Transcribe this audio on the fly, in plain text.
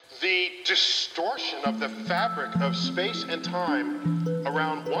The distortion of the fabric of space and time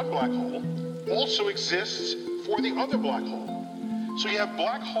around one black hole also exists for the other black hole. So you have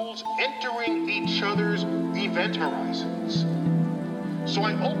black holes entering each other's event horizons. So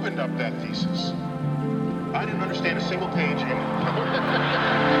I opened up that thesis. I didn't understand a single page in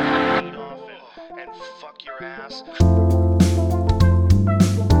and fuck your ass.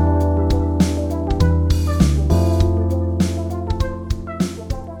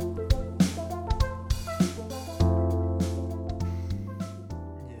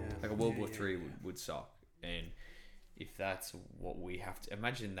 Like a World War III would suck, and if that's what we have to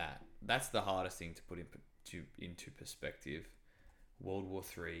imagine, that's the hardest thing to put into perspective. World War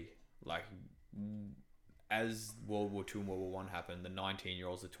III, like as World War II and World War One happened, the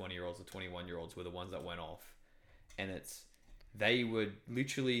 19-year-olds, the 20-year-olds, the 21-year-olds were the ones that went off, and they were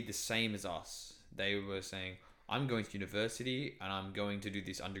literally the same as us. They were saying, I'm going to university and I'm going to do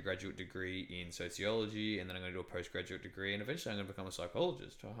this undergraduate degree in sociology, and then I'm going to do a postgraduate degree, and eventually I'm going to become a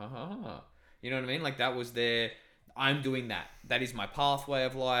psychologist. You know what I mean? Like that was I'm doing that. That is my pathway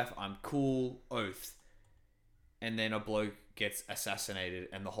of life. I'm cool. Oath. And then a bloke gets assassinated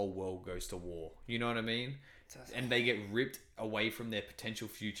and the whole world goes to war. You know what I mean? And they get ripped away from their potential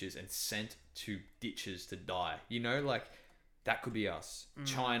futures and sent to ditches to die. You know, like that could be us.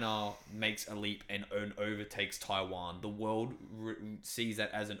 China makes a leap and overtakes Taiwan. The world sees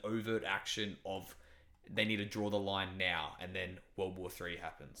that as an overt action of they need to draw the line now, and then World War III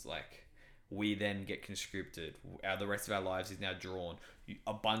happens. Like we then get conscripted. The rest of our lives is now drawn.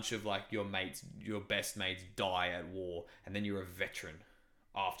 A bunch of like your mates, your best mates die at war, and then you're a veteran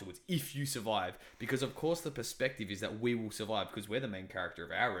afterwards if you survive, because of course the perspective is that we will survive because we're the main character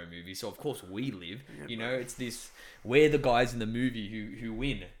of our own movie, so of course we live. You know, it's this, we're the guys in the movie who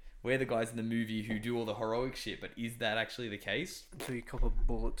win, we're the guys in the movie who do all the heroic shit. But is that actually the case? Until you cop a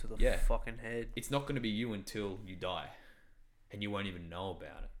bullet to the fucking head. It's not going to be you until you die, and you won't even know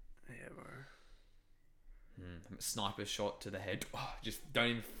about it. Yeah, bro. Sniper shot to the head. Just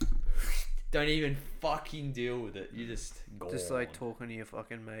don't even fucking deal with it. You just like talking to your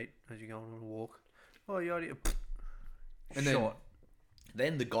fucking mate as you're going on a walk. Oh, you already and shot.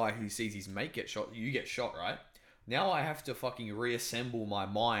 Then the guy who sees his mate get shot, you get shot, right? Now I have to fucking reassemble my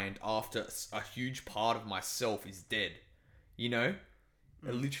mind after a huge part of myself is dead. You know?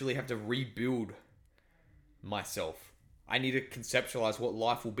 I literally have to rebuild myself. I need to conceptualize what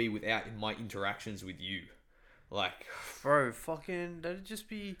life will be without my interactions with you. Like, bro, fucking, that'd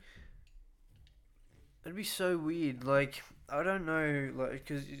be so weird. Like, I don't know, like,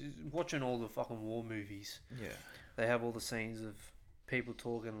 because watching all the fucking war movies, they have all the scenes of people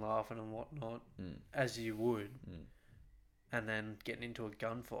talking, laughing and whatnot, as you would, and then getting into a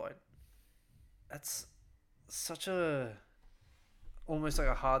gunfight. That's such almost like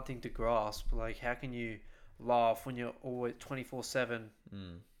a hard thing to grasp. Like, how can you laugh when you're always 24/7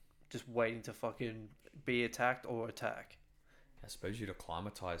 just waiting to fucking be attacked or attack? I suppose you'd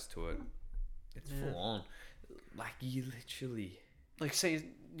acclimatize to it. It's full on. Like, you literally... Like, say,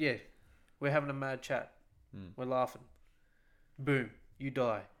 we're having a mad chat. We're laughing. Boom. You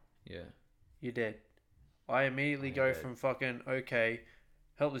die. Yeah. You're dead. I immediately go from fucking, okay,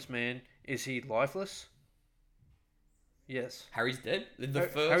 help this man. Is he lifeless? Yes. Harry's dead?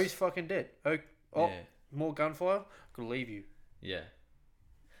 Harry's fucking dead. More gunfire? Could leave you. Yeah.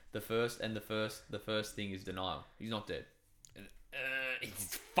 The first thing is denial. He's not dead.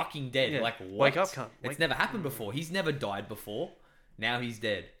 He's fucking dead. Yeah. Like, what? Wake up, cunt. It's never happened before. He's never died before. Now he's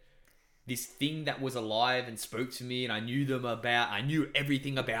dead. This thing that was alive and spoke to me, and I knew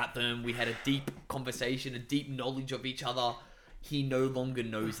everything about them. We had a deep conversation, a deep knowledge of each other. He no longer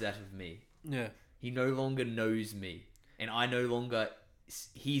knows that of me. Yeah. He no longer knows me. And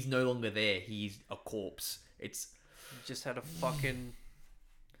he's no longer there. He's a corpse. It's... You just had a fucking...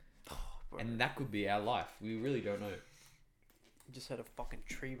 And that could be our life. We really don't know. You just had a fucking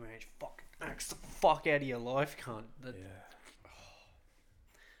tree branch fucking axe the fuck out of your life, cunt.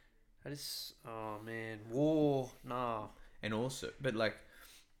 That is... Oh, man. War. Nah. And also... But, like...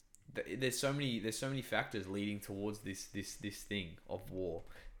 There's so many factors leading towards this thing of war.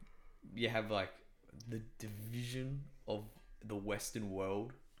 You have, like, the division of the Western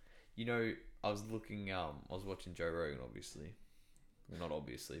world. You know, I was watching Joe Rogan, obviously. Well, not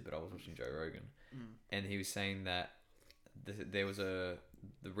obviously, but I was watching Joe Rogan, and he was saying that there was the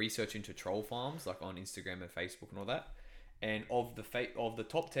research into troll farms, like on Instagram and Facebook and all that, and of the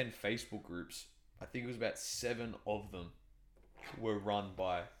top 10 Facebook groups, I think it was about 7 of them were run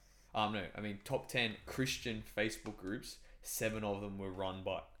by, top 10 Christian Facebook groups, 7 of them were run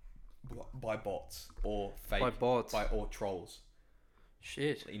by bots or fake by bots or trolls.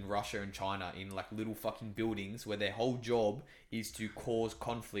 Shit. in Russia and China in like little fucking buildings where their whole job is to cause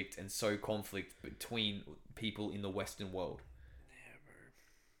conflict and sow conflict between people in the Western world. Yeah,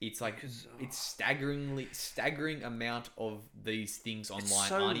 bro. It's like it's staggering amount of these things online It's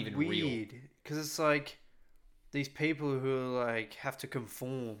so aren't even real. weird because it's like these people who are like have to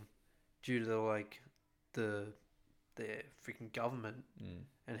conform due to like their freaking government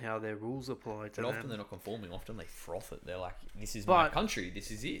and how their rules apply to But them. often they're not conforming. Often they froth it. They're like, "This is my But- country.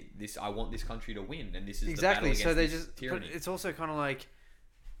 This is it. This I want this country to win, and this is Exactly. the So battle they against just. this But tyranny." it's also kind of like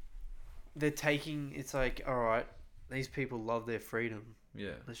they're taking. It's like, all right, these people love their freedom.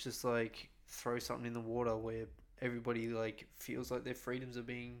 Yeah, Let's just like throw something in the water where everybody like feels like their freedoms are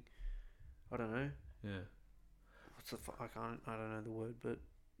being. I don't know. yeah. What's the I don't know the word, but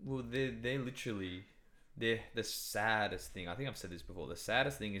Well, they're literally they're the saddest thing. I think I've said this before. The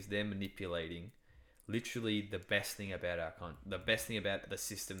saddest thing is they're manipulating literally the best thing about the best thing about the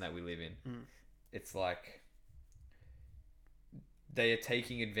system that we live in. It's like they are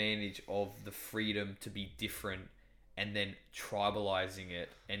taking advantage of the freedom to be different and then tribalizing it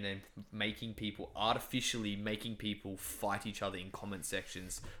and then artificially making people fight each other in comment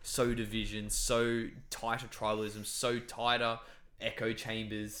sections, sow division, so tighter tribalism, so tighter echo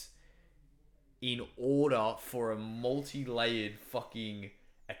chambers, in order for a multi-layered fucking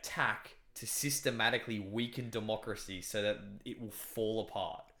attack to systematically weaken democracy so that it will fall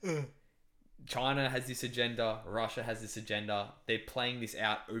apart. China has this agenda, Russia has this agenda. They're playing this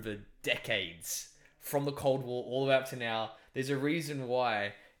out over decades. From the Cold War all the way up to now. There's a reason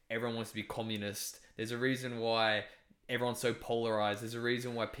why everyone wants to be communist. There's a reason why everyone's so polarized. There's a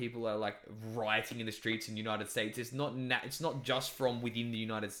reason why people are like rioting in the streets in the United States. It's not just from within the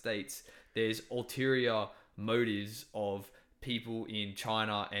United States. There's ulterior motives of people in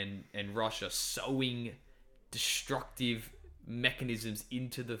China and Russia sowing destructive mechanisms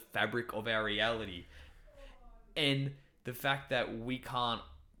into the fabric of our reality. And the fact that we can't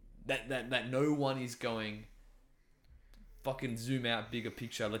that no one is going fucking zoom out, bigger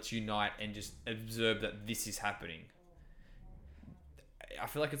picture, let's unite and just observe that this is happening. I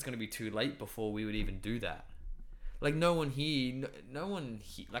feel like it's going to be too late before we would even do that. Like no one here,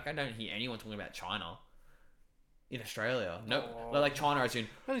 like I don't hear anyone talking about China in Australia. No, like China as in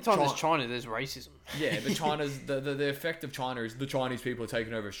only time there's China, there's racism. Yeah, but China's the effect of China is the Chinese people are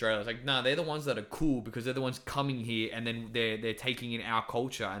taking over Australia. It's like, nah, they're the ones that are cool because they're the ones coming here and then they're taking in our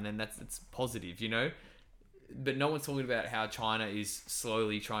culture and then it's positive, you know? But no one's talking about how China is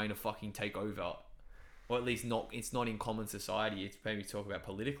slowly trying to fucking take over. Or at least it's not in common society. It's maybe talk about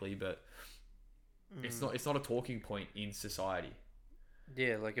politically, but it's not a talking point in society.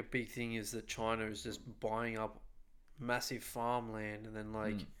 Yeah, like a big thing is that China is just buying up massive farmland and then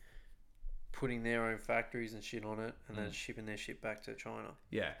like putting their own factories and shit on it and then shipping their shit back to China.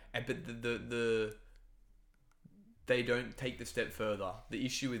 Yeah, but the they don't take the step further. The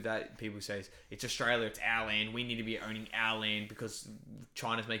issue with that, people say, is it's Australia, it's our land. We need to be owning our land because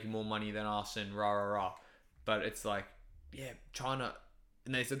China's making more money than us and rah rah rah. But it's like, yeah, China,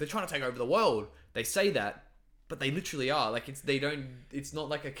 and they said they're trying to take over the world. They say that, but they literally are. Like it's not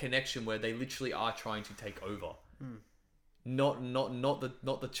like a connection where they literally are trying to take over. Not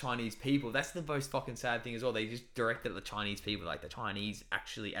the Chinese people. That's the most fucking sad thing as well. They just directed at the Chinese people, like the Chinese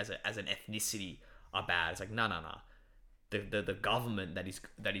actually as an ethnicity are bad. It's like no. The government that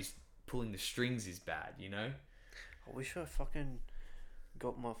is pulling the strings is bad, you know? I wish I fucking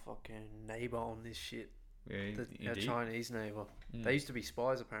got my fucking neighbor on this shit. Yeah, Our Chinese neighbor. They used to be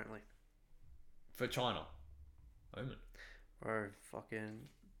spies apparently. For China. Omen. Bro, fucking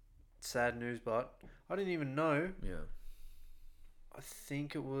sad news, but I didn't even know. Yeah. I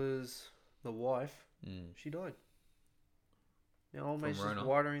think it was the wife. She died. Yeah, old mate's just Rona?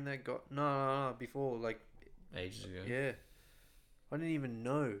 watering that guy. No, before, like, Ages ago. yeah. I didn't even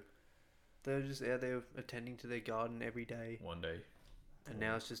know. They were just out there attending to their garden every day. One day. And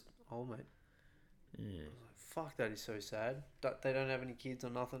now it's just old mate. Yeah. Fuck, that is so sad. They don't have any kids or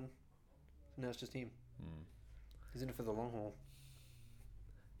nothing. Now it's just him. He's in it for the long haul.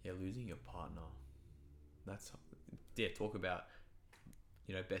 Yeah, losing your partner. That's talk about,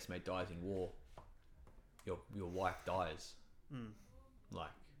 you know, best mate dies in war. Your wife dies. Like,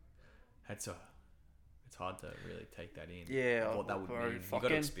 it's hard to really take that in. Yeah, what that would bro, mean. You got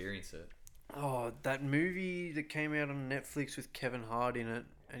to experience it. Oh, that movie that came out on Netflix with Kevin Hart in it,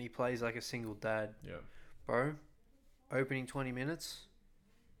 and he plays like a single dad. Yeah. Bro, opening 20 minutes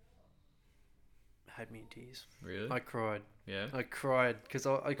had me in tears. Really? I cried. Yeah. I cried because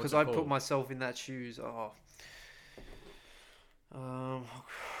I put called? myself in that shoes. Oh. I'll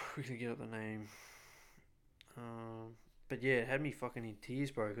quickly get up the name. But yeah, it had me fucking in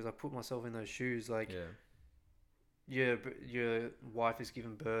tears, bro, because I put myself in those shoes. Like, Yeah. your wife is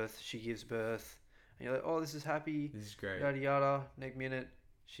giving birth, she gives birth, and you're like, oh, this is happy, This is great. yada yada. Next minute,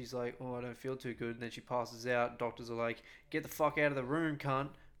 she's like, oh, I don't feel too good. And then she passes out. Doctors are like, get the fuck out of the room, cunt.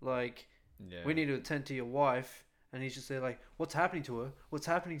 Like, Yeah. we need to attend to your wife. And he's just there like, what's happening to her? What's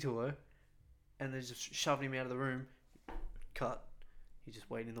happening to her? And they're just shoving him out of the room. Cut. He's just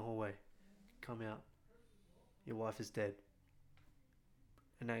waiting in the hallway. Come out. Your wife is dead.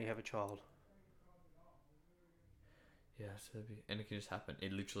 And now you have a child. Yeah, so and it can just happen.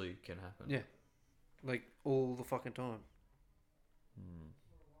 It literally can happen. Yeah. Like, all the fucking time.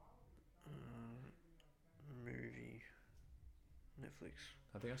 Movie. Netflix.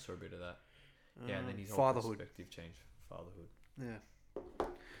 I think I saw a bit of that. Yeah, and then his whole Fatherhood. perspective changed. Fatherhood. Yeah.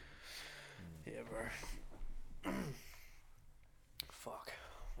 Yeah, bro. Fuck.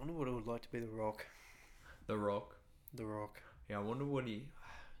 I wonder what it would like to be The Rock. The Rock. The Rock. Yeah, I wonder what he...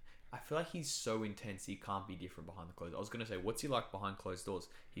 I feel like he's so intense he can't be different behind the closed. I was going to say, what's he like behind closed doors?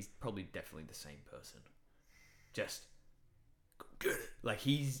 He's probably definitely the same person. Just... Like,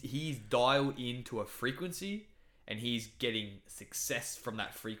 he's dialed into a frequency and he's getting success from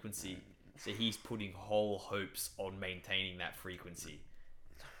that frequency. So he's putting whole hopes on maintaining that frequency.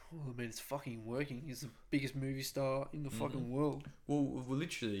 Well, I mean, it's fucking working. He's the biggest movie star in the fucking world. Well,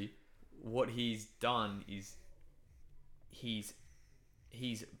 literally, what he's done is he's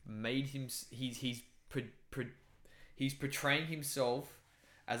made him he's portraying himself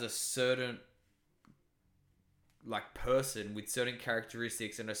as a certain like person with certain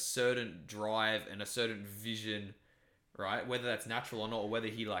characteristics and a certain drive and a certain vision, right? Whether that's natural or not, or whether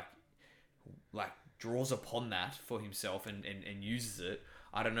he like draws upon that for himself and uses it.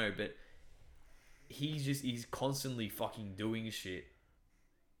 I don't know, but he's constantly fucking doing shit.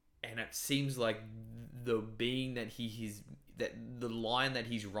 And it seems like the being that that the line that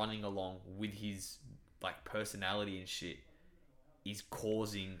he's running along with his like personality and shit is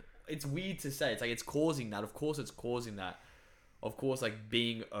causing, it's weird to say, it's like it's causing that. Of course it's causing that. Of course, like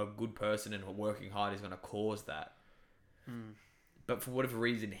being a good person and working hard is going to cause that. But for whatever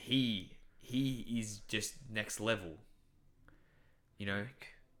reason, he is just next level. You know?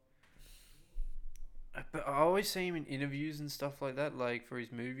 But I always see him in interviews and stuff like that, like for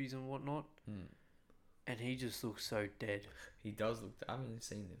his movies and whatnot. And he just looks so dead. He does look... I've only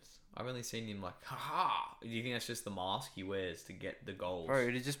seen this. I've only seen him like, ha! Do you think that's just the mask he wears to get the goals? Bro,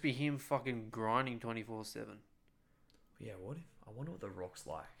 it'd just be him fucking grinding 24/7. Yeah, what if... I wonder what The Rock's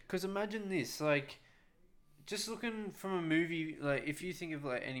like. Because imagine this, like... Just looking from a movie, like, if you think of,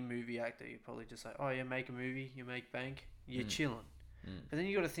 like, any movie actor, you're probably just like, oh, you make a movie, you make bank, you're chilling. But then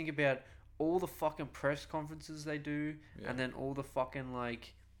you got to think about all the fucking press conferences they do, and then all the fucking,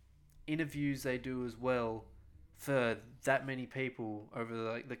 like, interviews they do as well for that many people over,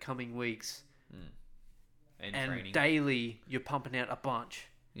 like, the coming weeks. And training. Daily, you're pumping out a bunch.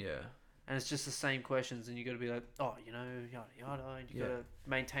 Yeah. And it's just the same questions, and you got to be like, oh, you know, yada, yada, and you got to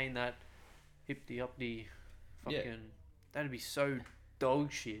maintain that hip-de-up-de... Fucking, that'd be so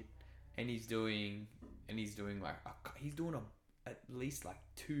dog shit. And he's doing like he's doing at least like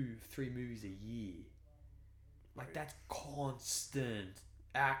 2-3 movies a year. Like that's constant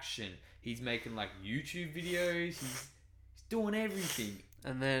action. He's making like YouTube videos. He's doing everything.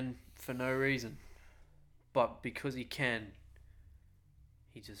 And then for no reason, but because he can,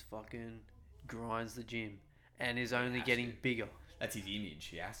 he just fucking grinds the gym and is only getting bigger. That's his image.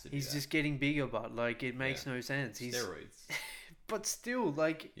 He has to do He's that. just getting bigger, but like it makes no sense. He's steroids. But still,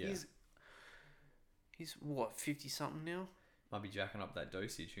 like he's what, 50 something now? Might be jacking up that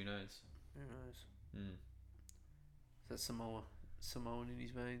dosage. Who knows? Who knows? Is that Samoan in his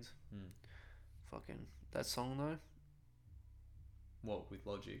veins? Fucking that song though. What with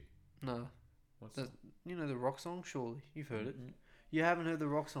Logic? No. What's that? You know the Rock song? Surely you've heard it. You haven't heard the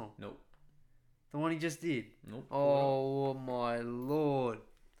Rock song? Nope. The one he just did? Nope. Oh my lord.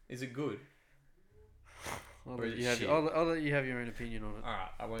 Is it good? I'll let you have your own opinion on it. Alright,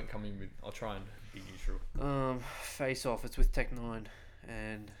 I won't come in with... I'll try and be neutral. Face Off. It's with Tech 9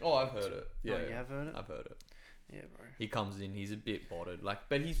 and... Oh, I've heard it. Yeah, you have heard it? I've heard it. Yeah, bro. He comes in, he's a bit botted. Like,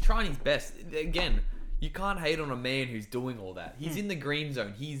 but he's trying his best. Again, you can't hate on a man who's doing all that. He's in the green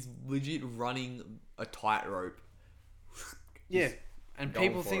zone. He's legit running a tightrope. Yeah. And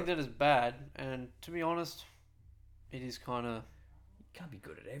people think that is bad, and to be honest, it is kind of... You can't be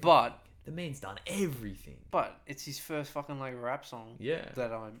good at everything. But... The man's done everything. But it's his first fucking, like, rap song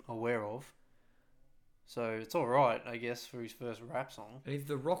that I'm aware of. So it's alright, I guess, for his first rap song. And if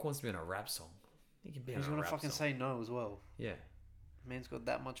The Rock wants to be on a rap song, he can be on a rap song. He's gonna fucking say no as well. Yeah. Man's got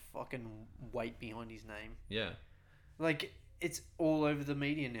that much fucking weight behind his name. Yeah. Like, it's all over the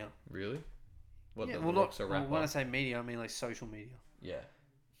media now. Really? What, Yeah, the well, Rock's not, a well, rapper? when I say media, I mean like social media. Yeah.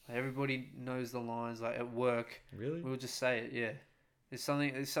 Like, everybody knows the lines. Like at work, Really? we'll just say it. Yeah, there's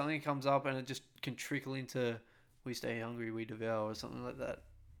something that comes up, and it just can trickle into "We stay hungry, we devour" or something like that.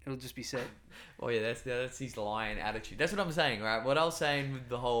 It'll just be said. Oh yeah, that's his lion attitude. That's what I'm saying, right? What I was saying with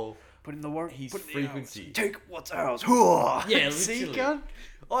the whole Put in the work. his put in the frequency. hours, take what's ours. Yeah, See, literally. cunt?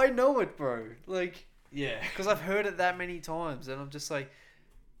 I know it, bro. Like, Yeah. because I've heard it that many times, and I'm just like,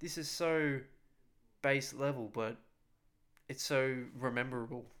 this is so base level, but it's so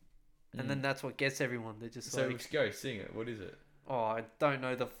rememberable. And then that's what gets everyone. They're just So like, go sing it. What is it? oh, I don't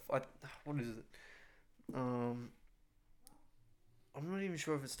know what is it? I'm not even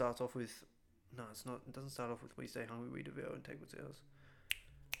sure if it starts off with. No, it's not. It doesn't start off with "We stay hungry, we devour, and take what's ours."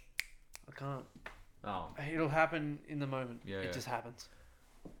 I can't. Oh. It'll happen in the moment. Yeah, it yeah. just happens.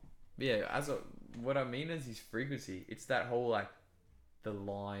 Yeah, what I mean is his frequency. It's that whole like the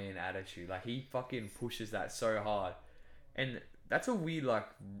lion attitude. Like he fucking pushes that so hard, and that's a weird like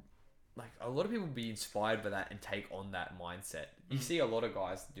a lot of people be inspired by that and take on that mindset. You see a lot of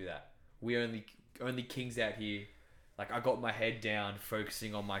guys do that. We only kings out here. Like I got my head down,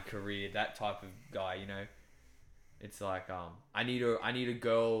 focusing on my career. That type of guy, you know. It's like I need a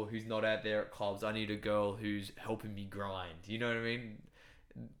girl who's not out there at clubs. I need a girl who's helping me grind. You know what I mean?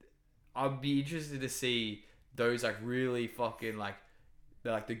 I'd be interested to see those like really fucking like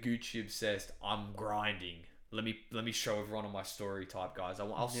they're like the Gucci obsessed. I'm grinding. Let me show everyone on my story type guys.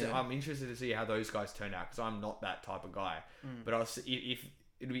 I'm interested to see how those guys turn out because I'm not that type of guy. But if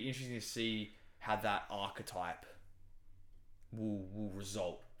it'll be interesting to see how that archetype will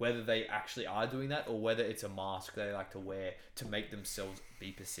result. Whether they actually are doing that or whether it's a mask they like to wear to make themselves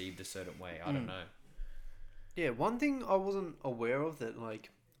be perceived a certain way. I don't know. Yeah, one thing I wasn't aware of that like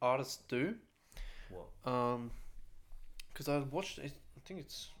artists do. What? Because I watched it, I think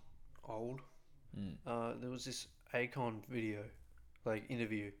it's old. There was this Akon video, like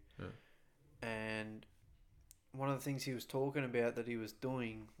interview, and one of the things he was talking about that he was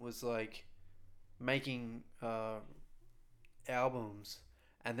doing was like making albums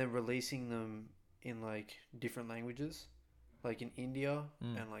and then releasing them in like different languages, like in India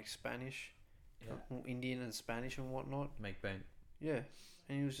and like Spanish, Indian and Spanish and whatnot. Make bank. Yeah,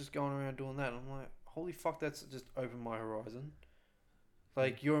 and he was just going around doing that. I'm like, holy fuck, that's just opened my horizon.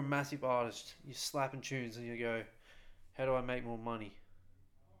 Like, you're a massive artist, you're slapping tunes, and you go, how do I make more money?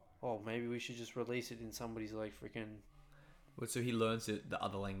 Oh, maybe we should just release it in somebody's like freaking. Well, so he learns the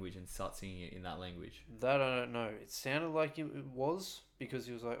other language and starts singing it in that language. That I don't know. It sounded like it was because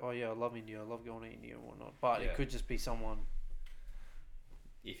he was like, oh yeah, I love India, I love going to India and whatnot. But it could just be someone.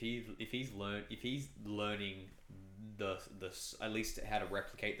 If he's learning the at least how to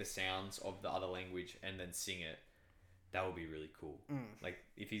replicate the sounds of the other language and then sing it, that would be really cool. Like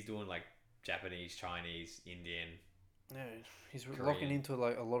if he's doing like Japanese, Chinese, Indian. Yeah, he's Korean. locking into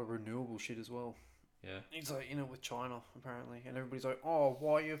like a lot of renewable shit as well. Yeah. He's like in it with China apparently, and everybody's like, "Oh,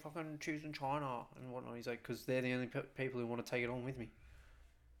 why are you fucking choosing China and whatnot?" He's like, "Because they're the only people who want to take it on with me."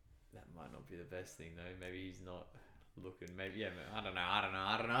 That might not be the best thing though. Maybe he's not looking. Maybe I don't know.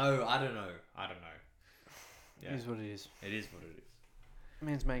 Yeah. It is what it is. It is what it is.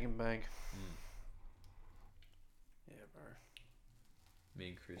 Man's making bank. Yeah, bro. Me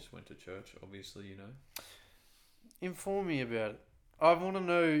and Chris went to church. Obviously, you know. Inform me about it. I want to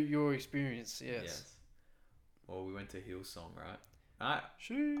know your experience. Yes. Well, we went to Hillsong, right?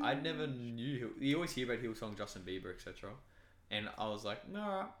 I never knew. You always hear about Hillsong, Justin Bieber, etc. And I was like, no,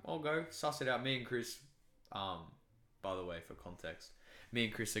 alright, I'll go suss it out. Me and Chris, by the way, for context, me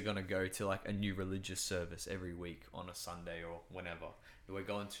and Chris are gonna go to like a new religious service every week on a Sunday or whenever. We're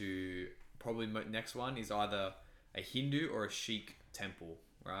going to probably next one is either a Hindu or a Sikh temple,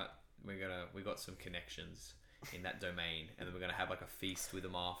 right? We got some connections in that domain, and then we're gonna have like a feast with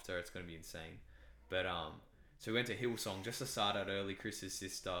them after. It's gonna be insane. But so we went to Hillsong just to start out early. Chris's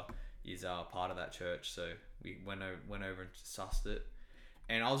sister is part of that church, so we went over and sussed it.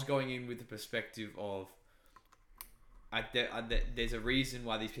 And I was going in with the perspective of there's a reason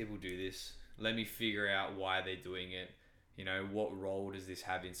why these people do this. Let me figure out why they're doing it. You know, what role does this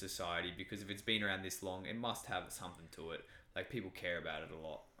have in society? Because if it's been around this long, it must have something to it. Like, people care about it a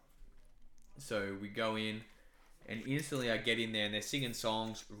lot. So we go in, and instantly I get in there, and they're singing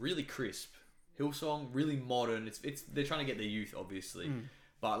songs really crisp. Hillsong, really modern. It's they're trying to get the youth, obviously.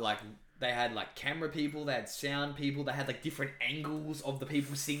 But, like, they had, like, camera people, they had sound people, they had, like, different angles of the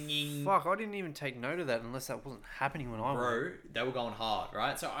people singing. Fuck, I didn't even take note of that unless that wasn't happening when I Bro, they were going hard,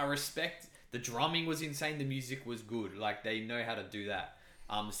 right? So I respect... The drumming was insane, the music was good. Like, they know how to do that.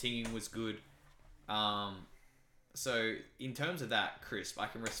 The singing was good. So in terms of that, Crisp, I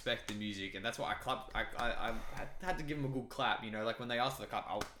can respect the music, and that's why I clapped. I had to give him a good clap. You know, like when they asked for the clap,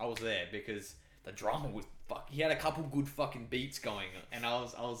 I was there because the drummer was he had a couple good fucking beats going, and I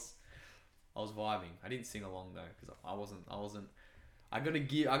was vibing. I didn't sing along though because I wasn't. I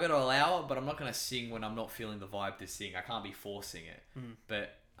gotta allow it, but I'm not gonna sing when I'm not feeling the vibe to sing. I can't be forcing it.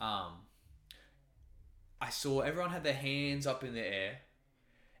 But I saw everyone had their hands up in the air,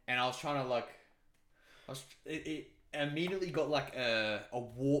 and I was trying to it immediately got like a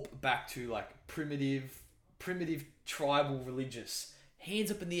warp back to like primitive tribal religious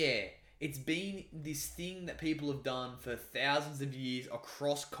hands up in the air. It's been this thing that people have done for thousands of years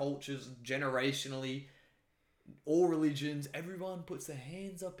across cultures, generationally, all religions. Everyone puts their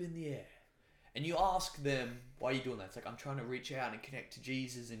hands up in the air. And you ask them, why are you doing that? It's like, I'm trying to reach out and connect to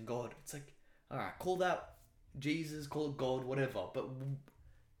Jesus and God. It's like, all right, call that Jesus, call it God, whatever. But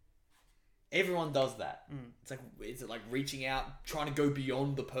everyone does that. It's like, is it like reaching out, trying to go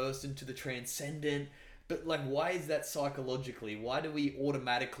beyond the person to the transcendent? But like, why is that psychologically? Why do we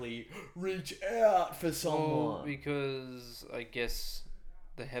automatically reach out for someone? Well, because I guess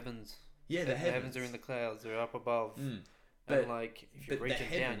the heavens. Yeah, the heavens are in the clouds. They're up above. But and like, if you're reaching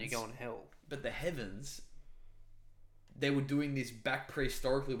down, you're going hell. But the heavens, they were doing this back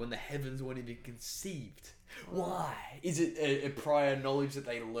prehistorically when the heavens weren't even conceived. Why? Is it a prior knowledge that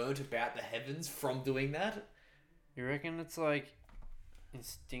they learnt about the heavens from doing that? You reckon it's like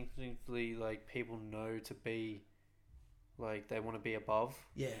instinctively, like, people know to be, like, they want to be above?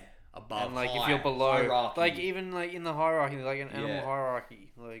 Yeah, above. And like, high, if you're below, hierarchy. like, even like in the hierarchy, like an animal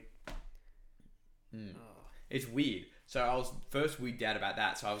hierarchy, like. It's weird. So I was first weirded out about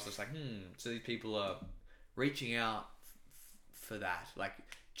that. So I was just like, so these people are reaching out for that, like,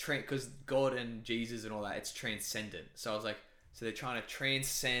 because God and Jesus and all that, it's transcendent. So I was like, so they're trying to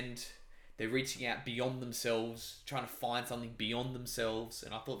transcend. They're reaching out beyond themselves, trying to find something beyond themselves,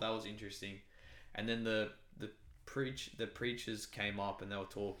 and I thought that was interesting. And then the preachers came up and they were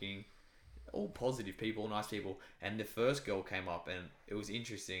talking, all positive people, nice people. And the first girl came up and it was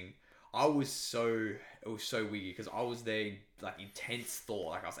interesting. It was so weird because I was there in like intense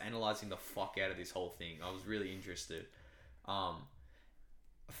thought. Like I was analyzing the fuck out of this whole thing. I was really interested. I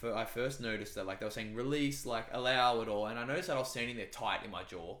first noticed that like they were saying release, like allow it all, and I noticed that I was standing there tight in my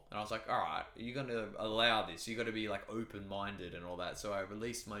jaw, and I was like, all right, you're gonna allow this. You got to be like open minded and all that. So I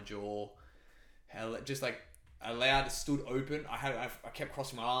released my jaw, just like allowed, stood open. I kept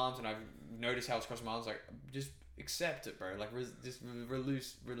crossing my arms, and I noticed how I was crossing my arms. Like, just accept it, bro. Like just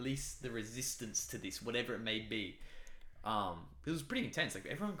release the resistance to this, whatever it may be. It was pretty intense. Like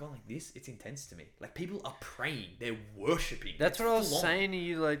everyone going like this, it's intense to me. Like people are praying, they're worshipping. That's what I was saying to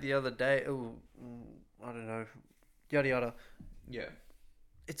you like the other day. Oh, I don't know, yada yada. Yeah,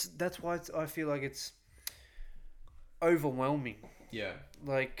 that's why I feel like it's overwhelming. Yeah,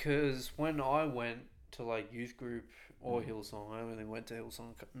 like because when I went to like youth group or Hillsong, I only went to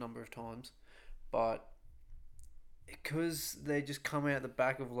Hillsong a number of times, but because they just come out the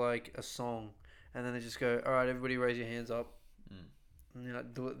back of like a song. And then they just go, all right, everybody raise your hands up. And you know,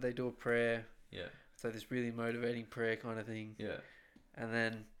 they do a prayer. Yeah. So this really motivating prayer kind of thing. Yeah. And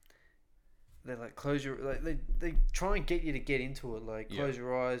then they like close your, like they try and get you to get into it. Like close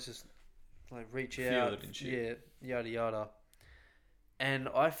your eyes, just like reach out. Feel it and shit. Yeah, yada yada. And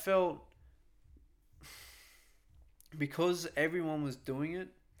I felt, because everyone was doing it,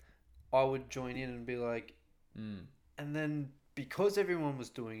 I would join in and be like, and then because everyone was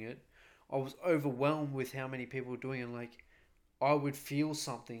doing it, I was overwhelmed with how many people were doing it. Like, I would feel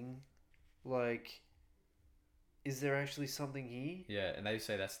something like, is there actually something here? Yeah, and they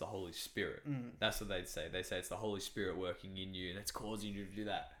say that's the Holy Spirit. That's what they'd say. They say it's the Holy Spirit working in you and it's causing you to do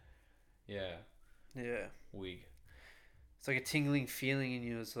that. Yeah. Yeah. Wig. It's like a tingling feeling in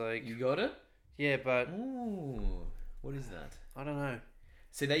you. It's like... You got it? Yeah, but... Ooh. What is that? I don't know.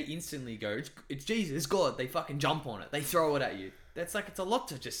 So they instantly go, it's Jesus, it's God. They fucking jump on it. They throw it at you. That's like, it's a lot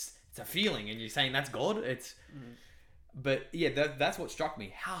to just... It's a feeling, and you're saying that's God. It's, but yeah, that's what struck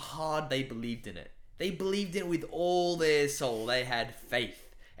me. How hard they believed in it. They believed in it with all their soul. They had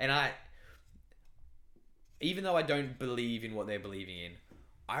faith, and even though I don't believe in what they're believing in,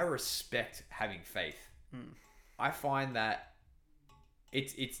 I respect having faith. I find that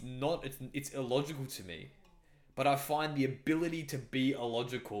it's illogical to me, but I find the ability to be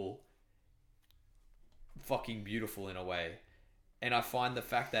illogical fucking beautiful in a way. And I find the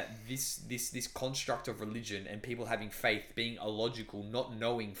fact that this construct of religion and people having faith, being illogical, not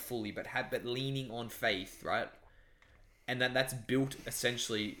knowing fully, but leaning on faith, right? And then that's built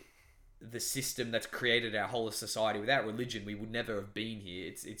essentially the system that's created our whole society. Without religion, we would never have been here.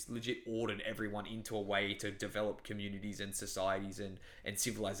 It's legit ordered everyone into a way to develop communities and societies and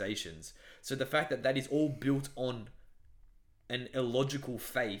civilizations. So the fact that that is all built on an illogical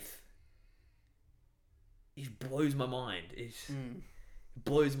faith, it blows my mind. It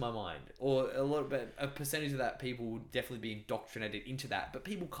blows my mind. Or a percentage of that people would definitely be indoctrinated into that. But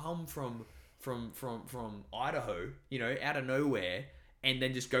people come from Idaho, you know, out of nowhere, and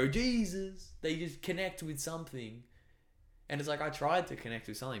then just go, Jesus. They just connect with something. And it's like, I tried to connect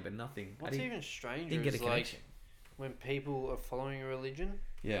with something, but nothing. What's even stranger didn't get a is connection. like when people are following a religion,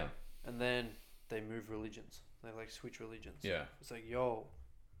 Yeah. and then they move religions. They like switch religions. Yeah. It's like, yo,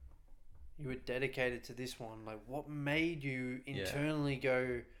 you were dedicated to this one. Like, what made you internally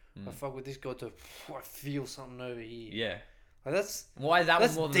go, I fuck with this God to I feel something over here? Yeah. Like that's Why is that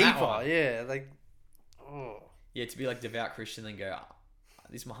that's one more than deeper. that one? Yeah, like, oh. Yeah, to be like devout Christian and go,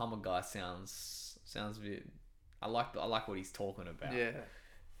 this Muhammad guy sounds a bit. I like what he's talking about. Yeah.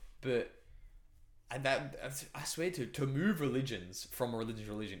 But I swear to move religions from a religion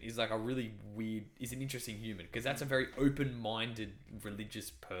to religion is like a really weird, is an interesting human, because that's a very open-minded religious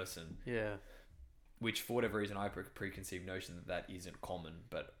person. Yeah. Which for whatever reason I have a preconceived notion that isn't common,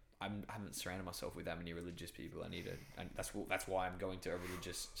 but I haven't surrounded myself with that many religious people. And that's why I'm going to a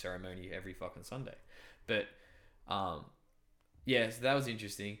religious ceremony every fucking Sunday. But yeah, so that was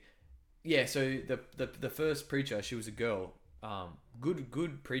interesting. Yeah, so the first preacher, she was a girl.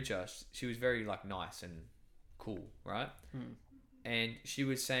 Good preacher. She was very like nice and cool, right? And she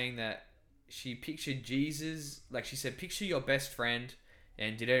was saying that she pictured Jesus, like she said, picture your best friend.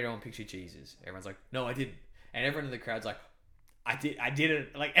 And did everyone picture Jesus? Everyone's like, no, I didn't. And everyone in the crowd's like, I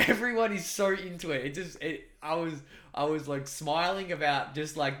didn't. Like, everyone is so into it. I was like smiling about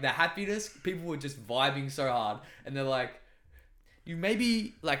just like the happiness. People were just vibing so hard, and they're like, you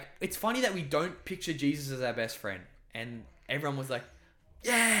maybe like, it's funny that we don't picture Jesus as our best friend. And everyone was like,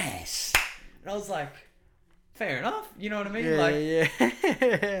 yes. And I was like, fair enough. You know what I mean? Yeah.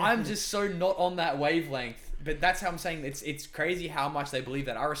 I'm just so not on that wavelength. But that's how I'm saying it's crazy how much they believe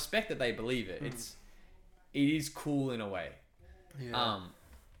that. I respect that they believe it. It is cool in a way. Yeah.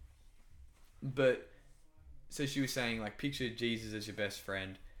 But so she was saying, like, picture Jesus as your best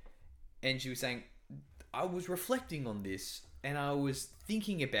friend, and she was saying, I was reflecting on this and I was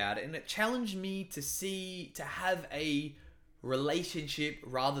thinking about it, and it challenged me to have a relationship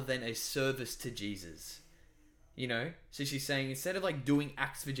rather than a service to Jesus. You know? So she's saying, instead of like doing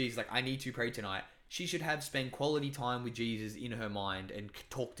acts for Jesus, like, I need to pray tonight, she should have spent quality time with Jesus in her mind and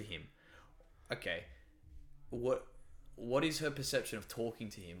talk to him. Okay. What is her perception of talking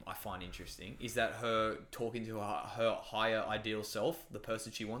to him? I find interesting. Is that her talking to her higher ideal self, the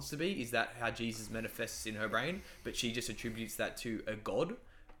person she wants to be? Is that how Jesus manifests in her brain, but she just attributes that to a God?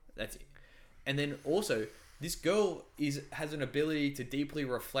 That's it. And then also, this girl has an ability to deeply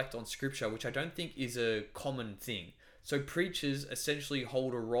reflect on scripture, which I don't think is a common thing. So preachers essentially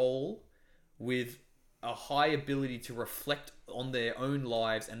hold a role with a high ability to reflect on their own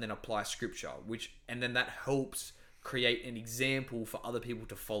lives and then apply scripture, and then that helps create an example for other people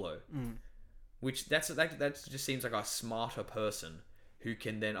to follow. Which that just seems like a smarter person who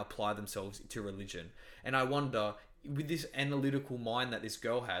can then apply themselves to religion. And I wonder, with this analytical mind that this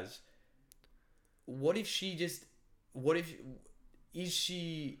girl has, who's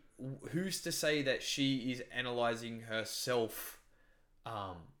to say that she is analyzing herself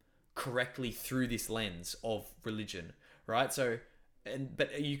correctly through this lens of religion, right? So,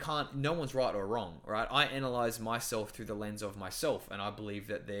 but you can't, no one's right or wrong, right? I analyze myself through the lens of myself, and I believe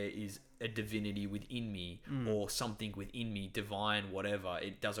that there is a divinity within me or something within me, divine, whatever.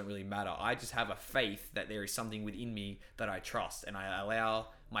 It doesn't really matter. I just have a faith that there is something within me that I trust, and I allow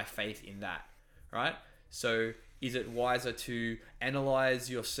my faith in that, right? So is it wiser to analyze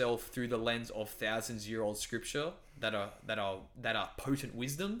yourself through the lens of thousands-year-old scripture that are potent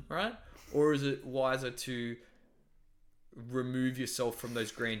wisdom, right? Or is it wiser to remove yourself from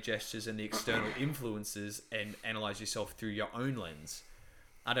those grand gestures and the external influences and analyze yourself through your own lens?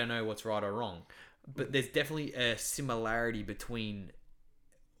 I don't know what's right or wrong, but there's definitely a similarity between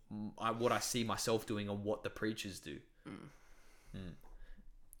what I see myself doing and what the preachers do.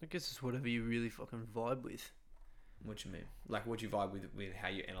 I guess it's whatever you really fucking vibe with. What do you mean? Like, what do you vibe with how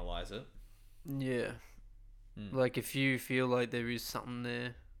you analyze it? Yeah. Like, if you feel like there is something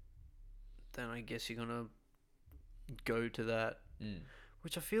there, then I guess you're gonna go to that.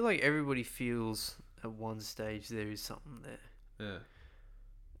 Which I feel like everybody feels at one stage there is something there. Yeah.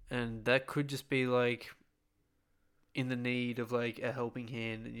 And that could just be like in the need of like a helping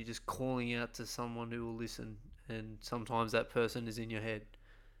hand, and you're just calling out to someone who will listen, and sometimes that person is in your head.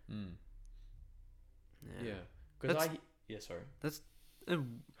 Yeah. Because That's- sorry.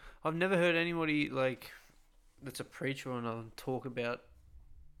 I've never heard anybody like that's a preacher or nothing talk about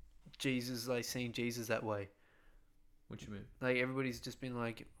Jesus, like seeing Jesus that way. What do you mean? Like everybody's just been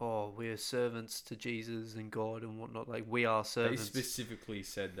like, "Oh, we're servants to Jesus and God and whatnot." Like we are They servants. specifically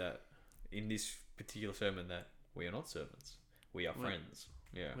said that in this particular sermon that we are not servants. We are friends.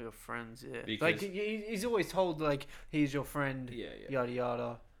 Yeah. We are friends. Yeah. Because- like he's always told like he's your friend. Yeah. Yada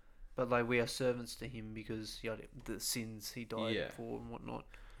yada. But like we are servants to him because yada, the sins he died for and whatnot.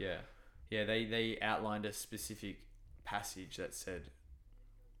 Yeah. Yeah. They outlined a specific passage that said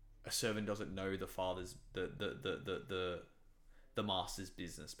a servant doesn't know the father's the master's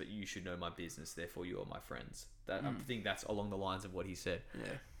business, but you should know my business, therefore you are my friends. That I think that's along the lines of what he said.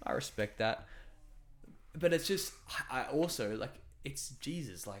 Yeah. I respect that. But it's just I also like it's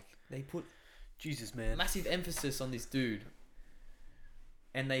Jesus, like they put Jesus, man. massive emphasis on this dude.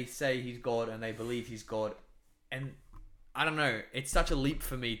 And they say he's God and they believe he's God. And I don't know, it's such a leap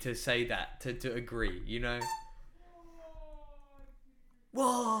for me to say that, to agree, you know?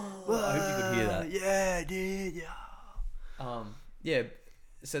 Whoa! I hope you could hear that. Yeah, dude, yeah. Yeah,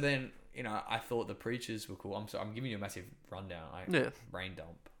 so then, you know, I thought the preachers were cool. I'm giving you a massive rundown. Brain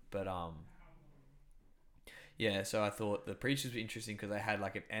dump. But, yeah, so I thought the preachers were interesting because they had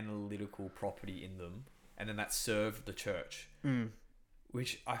like an analytical property in them. And then that served the church.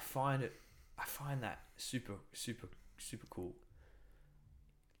 Which I find that super cool.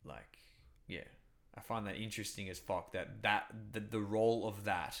 Like, yeah, I find that interesting as fuck. The role of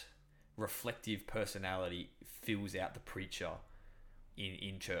that reflective personality fills out the preacher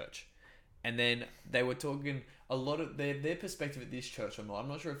in church. And then they were talking a lot of their perspective at this church. I'm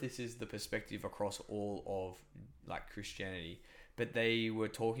not sure if this is the perspective across all of like Christianity, but they were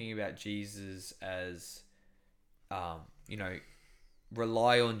talking about Jesus as, you know,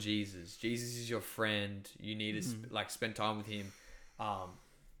 rely on Jesus. Jesus is your friend. You need to spend time with him.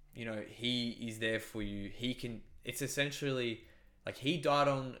 You know, he is there for you. It's essentially like he died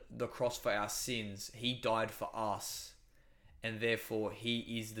on the cross for our sins. He died for us. And therefore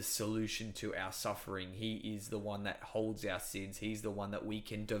he is the solution to our suffering. He is the one that holds our sins. He's the one that we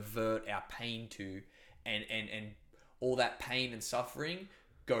can divert our pain to. And all that pain and suffering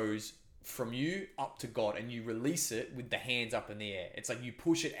goes from you up to God, and you release it with the hands up in the air. It's like you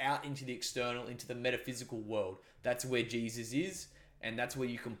push it out into the external, into the metaphysical world. That's where Jesus is, and that's where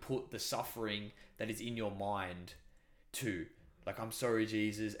you can put the suffering that is in your mind to. Like, I'm sorry,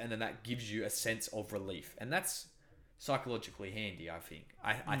 Jesus, and then that gives you a sense of relief. And that's psychologically handy, I think.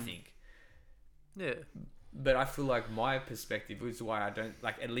 I think. Yeah. But I feel like my perspective is why I don't,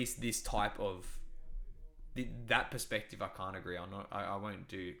 like, at least this type of that perspective I can't agree on. I won't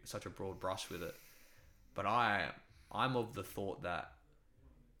do such a broad brush with it, but I'm of the thought that,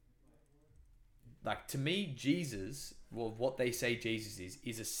 like, to me, Jesus, well, what they say Jesus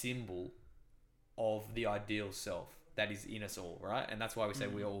is a symbol of the ideal self that is in us all, right? And that's why we say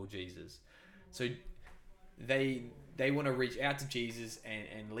we are all Jesus. So they want to reach out to Jesus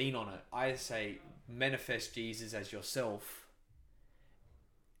and lean on it. I say manifest Jesus as yourself.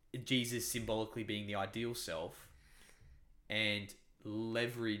 Jesus symbolically being the ideal self, and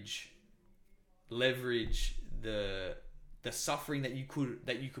leverage the suffering that you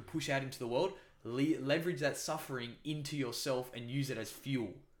could push out into the world, leverage that suffering into yourself and use it as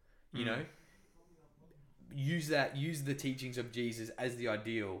fuel, you know, use the teachings of Jesus as the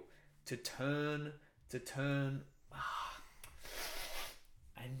ideal to turn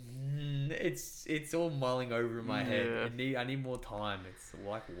and it's all mulling over in my head. I need more time. It's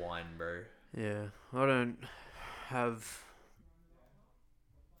like wine, bro. Yeah, I don't have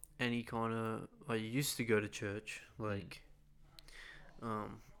any kind of. I used to go to church, like,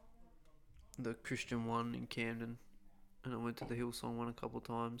 the Christian one in Camden, and I went to the Hillsong one a couple of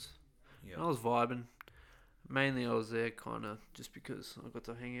times. Yeah, I was vibing. Mainly, I was there kind of just because I got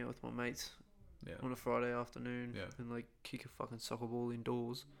to hang out with my mates on a Friday afternoon and like kick a fucking soccer ball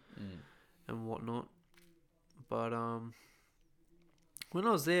indoors and whatnot. But when I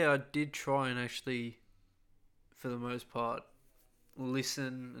was there, I did try and actually, for the most part,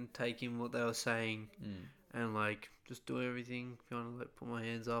 listen and take in what they were saying and like just do everything, kind of like put my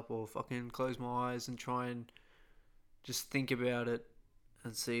hands up or fucking close my eyes and try and just think about it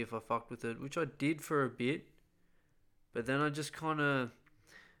and see if I fucked with it, which I did for a bit. But then I just kind of...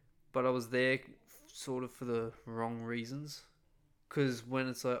 But I was there sort of for the wrong reasons. Because when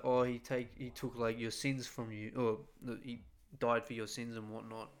it's like, oh, he took like your sins from you, or he died for your sins and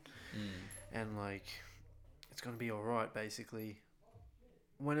whatnot. And like, it's going to be alright, basically.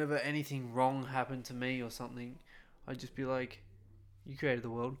 Whenever anything wrong happened to me or something, I'd just be like, you created the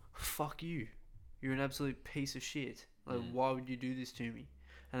world, fuck you. you're an absolute piece of shit. Like, why would you do this to me?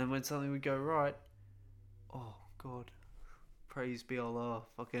 And then when something would go right, oh God, praise be Allah,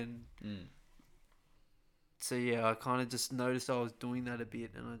 fucking. So yeah, I kind of just noticed I was doing that a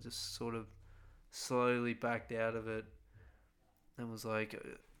bit, and I just sort of slowly backed out of it, and was like,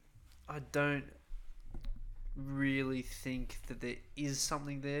 I don't really think that there is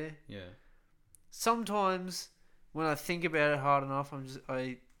something there. Yeah. Sometimes when I think about it hard enough,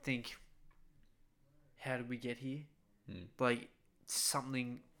 I think, how did we get here? Like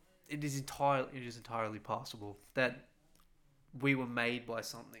something. It is entirely possible that we were made by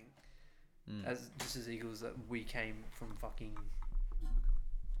something, just as equals that we came from fucking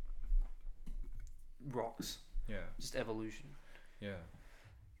rocks. Yeah. Just evolution. Yeah.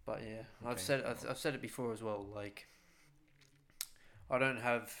 But yeah, Okay. I've said it before as well. Like, I don't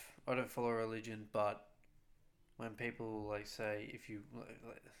follow a religion, but when people like say, if you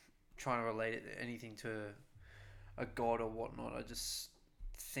like, trying to relate it anything to a god or whatnot, I just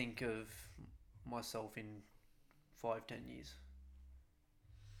think of myself in 5-10 years.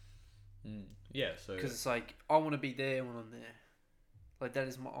 Yeah. So. Because it's like, I want to be there when I'm there. Like, that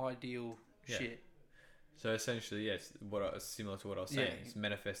is my ideal shit. So essentially, yes, similar to what I was saying, it's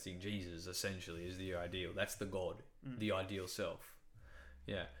manifesting Jesus. Essentially, is the ideal. That's the God, the ideal self.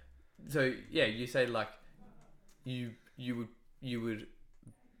 Yeah. So yeah, you say like, you would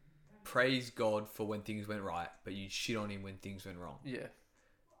praise God for when things went right, but you shit on him when things went wrong. Yeah.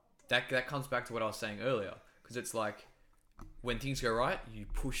 That comes back to what I was saying earlier, because it's like, when things go right, you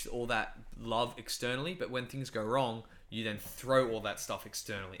push all that love externally, but when things go wrong, you then throw all that stuff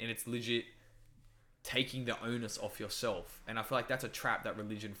externally, and it's legit taking the onus off yourself. And I feel like that's a trap that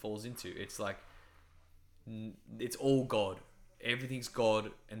religion falls into. It's like, it's all God, everything's God,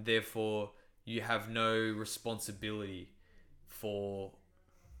 and therefore you have no responsibility for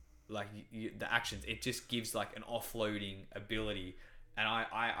like the actions. It just gives like an offloading ability, and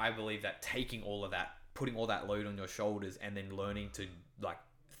I believe that taking all of that, putting all that load on your shoulders, and then learning to like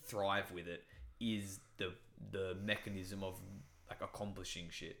thrive with it is the mechanism of like accomplishing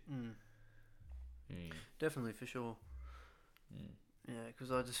shit. Definitely, for sure. Yeah,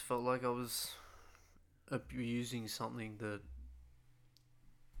 because I just felt like I was abusing something that,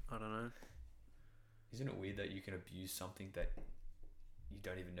 I don't know. Isn't it weird that you can abuse something that you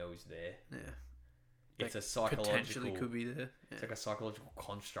don't even know is there? Yeah. It's That a psychological... potentially could be there. Yeah. It's like a psychological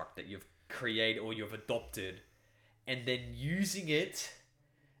construct that you've created or you've adopted, and then using it,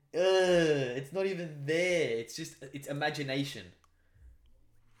 it's not even there. It's imagination.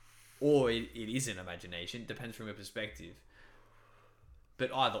 Or it isn't imagination. Depends from your perspective.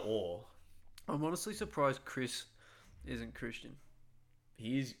 But either or. I'm honestly surprised Chris isn't Christian.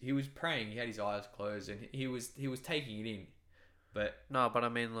 He was praying. He had his eyes closed, and he was taking it in. But No, but I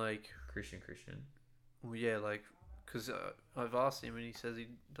mean, like... Christian. Well, yeah, like... Because I've asked him, and he says he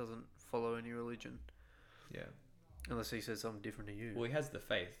doesn't follow any religion. Yeah. Unless he says something different to you. Well, he has the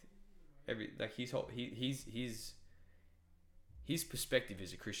faith. His perspective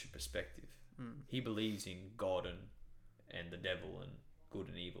is a Christian perspective. He believes in God and the devil and good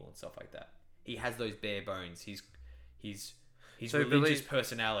and evil and stuff like that. He has those bare bones. His So religious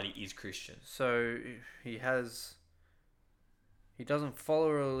personality is Christian. So he doesn't follow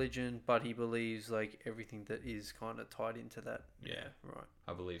a religion, but he believes like everything that is kind of tied into that. Yeah. Right.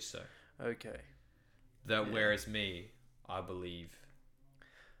 I believe so. Okay. Whereas me, I believe...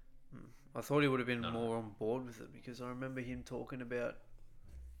 I thought he would have been No. more on board with it, because I remember him talking about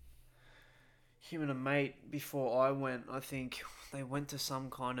him and a mate before I went. I think they went to some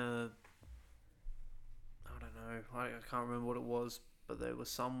kind of, I don't know, I can't remember what it was, but they were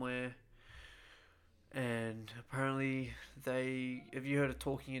somewhere, and apparently have you heard of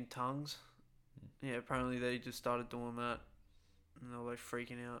talking in tongues? Yeah, apparently they just started doing that, and they were like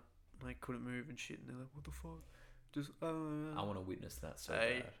freaking out, like couldn't move and shit, and they're like, what the fuck? Just I want to witness that so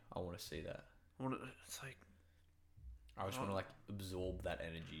Hey. bad. I want to see that. It's like, I just want to like absorb that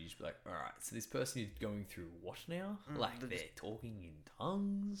energy. Just be like, all right, so this person is going through what now? Like they're they're just- talking in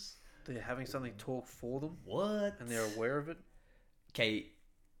tongues. they're having something talk for them, What? and they're aware of it. Okay.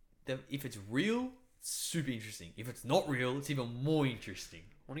 If it's real, super interesting. If it's not real, it's even more interesting.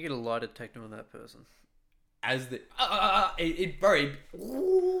 I want to get a lie detector on that person. As the it'd be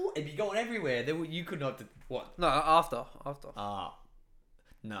going everywhere. You could not what? No, after.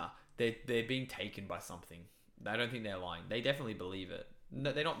 Nah. They're being taken by something. I don't think they're lying. They definitely believe it.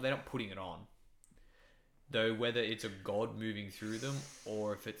 No, they're not putting it on. Though whether it's a god moving through them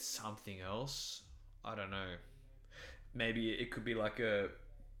or if it's something else, I don't know. Maybe it could be like a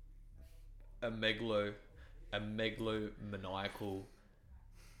megalomaniacal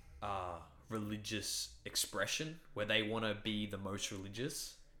religious expression where they want to be the most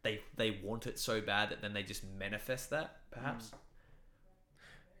religious. They want it so bad that then they just manifest that, perhaps.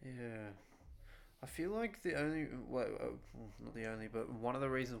 Yeah. I feel like the only, well, not the only, but one of the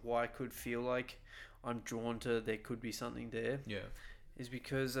reasons why I could feel like I'm drawn to there could be something there Yeah. is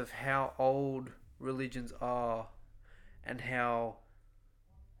because of how old religions are and how,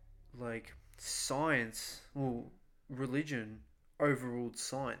 like, science, well, religion overruled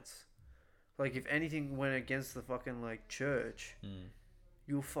science. Like, if anything went against the fucking, like, church,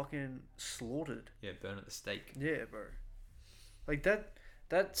 you're fucking slaughtered. Yeah, burn at the stake. Yeah, bro. Like,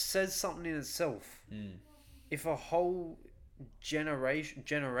 that says something in itself. If a whole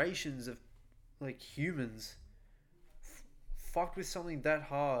generations of, like, humans fucked with something that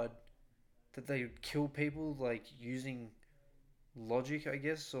hard that they would kill people, like, using logic, I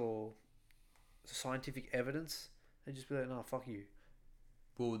guess, or scientific evidence, they'd just be like, nah, fuck you.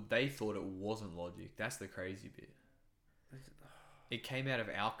 Well, they thought it wasn't logic. That's the crazy bit. It came out of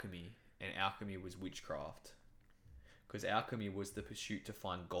alchemy, and alchemy was witchcraft. Because alchemy was the pursuit to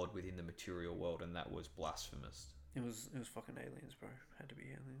find God within the material world, and that was blasphemous. It was fucking aliens, bro. Had to be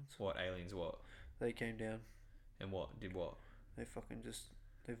aliens. What? Aliens what? They came down. And what? Did what? They fucking just,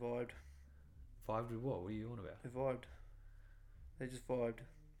 they vibed. Vibed with what? What are you on about? They vibed. They just vibed.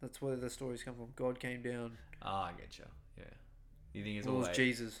 That's where the stories come from. God came down. Ah, I get you. Yeah. You think it's Well, all it was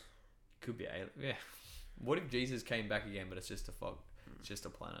Jesus. Could be alien. Yeah. What if Jesus came back again, but it's just a fog? It's just a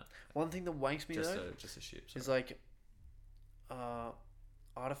planet. One thing that wanks me though Just a ship. is like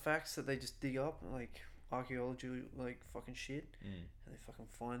artifacts that they just dig up, like archaeology, like fucking shit, and they fucking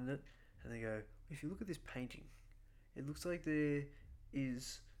find it, and they go, if you look at this painting, it looks like they've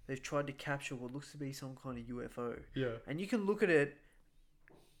tried to capture what looks to be some kind of UFO. Yeah. And you can look at it,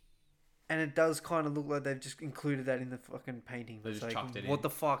 and it does kind of look like they've just included that in the fucking painting. They It's just like, chucked it what in. the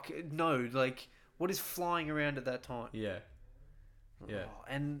fuck? No, like, what is flying around at that time? Yeah. Yeah. Oh,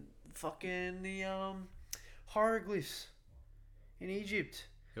 and fucking the hieroglyphs in Egypt.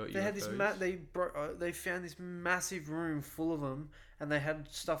 They had this they found this massive room full of them, and they had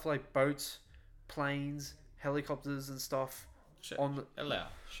stuff like boats, planes, helicopters, and stuff on the Allow.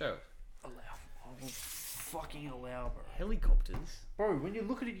 Show. fucking allow, bro. Helicopters? Bro, when you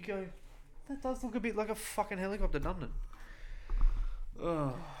look at it, you go, that does look a bit like a fucking helicopter, doesn't it?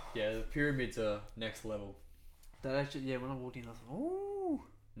 Oh. Yeah, the pyramids are next level. That actually, yeah, when I walked in, I was like, ooh.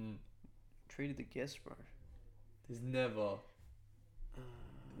 Treated the guests, bro. There's never...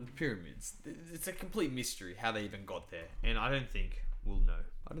 The pyramids. It's a complete mystery how they even got there. And I don't think we'll know.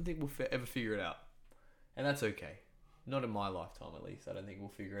 I don't think we'll ever figure it out. And that's okay. Not in my lifetime, at least. I don't think we'll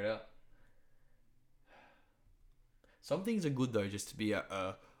figure it out. Some things are good, though, just to be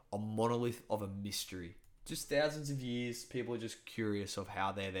a monolith of a mystery. Just thousands of years, people are just curious of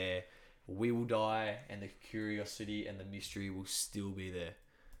how they're there. We will die, and the curiosity and the mystery will still be there.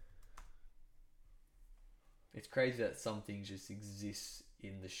 It's crazy that some things just exist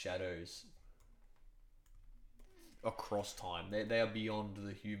in the shadows across time. They are beyond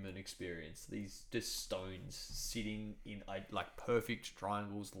the human experience. These just stones sitting in like perfect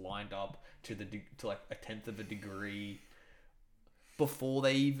triangles lined up to like a tenth of a degree. Before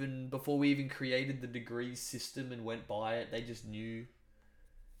we even created the degree system and went by it, they just knew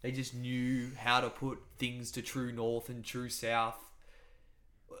how to put things to true north and true south.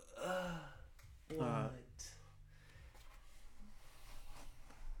 What?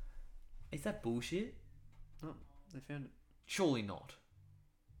 Is that bullshit? Oh, they found it. Surely not.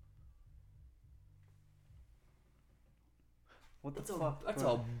 What the fuck? That's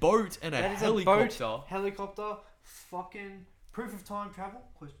bro? a boat and a That is helicopter. A boat, helicopter, fucking proof of time travel?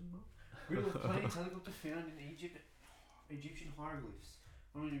 Question mark. Real planes, helicopter found in Egypt, Egyptian hieroglyphs.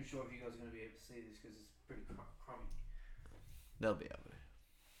 I'm not even sure if you guys are going to be able to see this because it's pretty crummy. They'll be able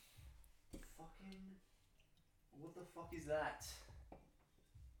to. Fucking, what the fuck is that?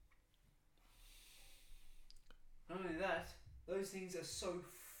 Not only that, those things are so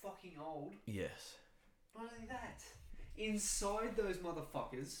fucking old. Yes. Not only that, inside those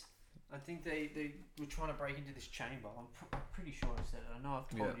motherfuckers, I think they were trying to break into this chamber. I'm pretty sure I said it. I know I've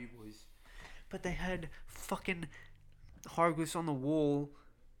told you boys. But they had fucking hieroglyphs on the wall,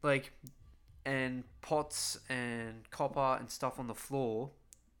 like, and pots and copper and stuff on the floor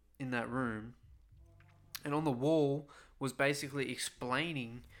in that room. And on the wall was basically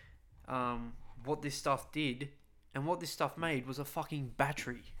explaining what this stuff did. And what this stuff made was a fucking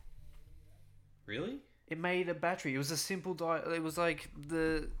battery. Really? It made a battery. It was a simple it was like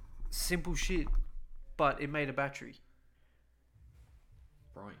the simple shit, but it made a battery.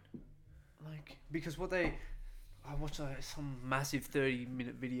 Right. Like, because I watched some massive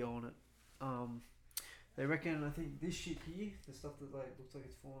 30-minute video on it. They reckon, I think this shit here, the stuff that like looks like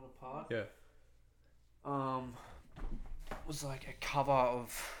it's falling apart. Yeah. Was like a cover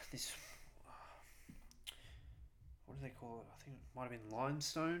of this. What do they call it? I think it might have been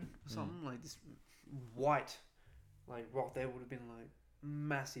limestone or something, like this white, like rock. There would have been like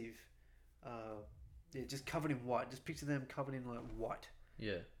massive, yeah, just covered in white. Just picture them covered in like white.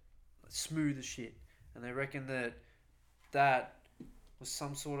 Yeah. Like, smooth as shit. And they reckon that was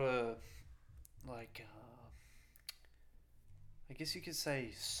some sort of like, I guess you could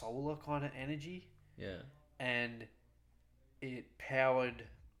say solar kind of energy. Yeah. And it powered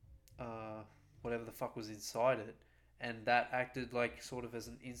whatever the fuck was inside it, and that acted like sort of as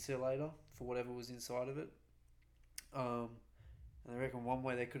an insulator for whatever was inside of it. And I reckon one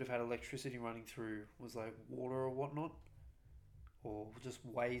way they could have had electricity running through was like water or whatnot, or just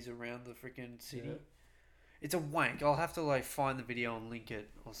ways around the freaking city. Yeah. It's a wank. I'll have to like find the video and link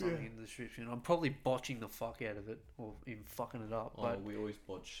it or something in the description. I'm probably botching the fuck out of it or even fucking it up. But we always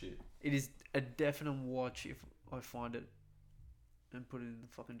botch shit. It is a definite watch if I find it and put it in the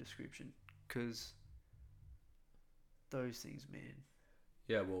fucking description, because those things, man.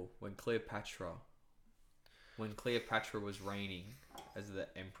 Yeah, well, when Cleopatra was reigning as the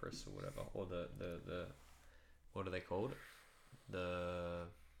empress or whatever, or the what are they called?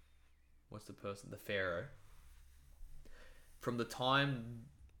 What's the person? The pharaoh. From the time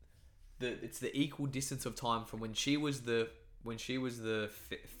it's the equal distance of time from when she was the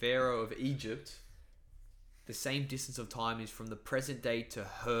pharaoh of Egypt. The same distance of time is from the present day to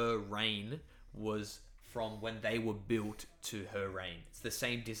her reign was from when they were built to her reign. It's the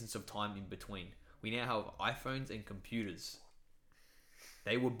same distance of time in between. We now have iPhones and computers.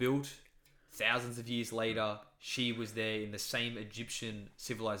 They were built thousands of years later. She was there in the same Egyptian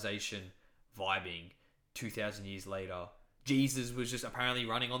civilization, vibing 2,000 years later. Jesus was just apparently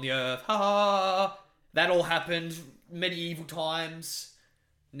running on the earth. Ha ha! That all happened medieval times.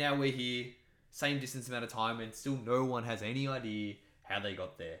 Now we're here. Same distance amount of time, and still no one has any idea how they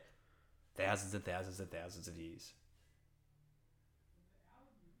got there. Thousands and thousands and thousands of years.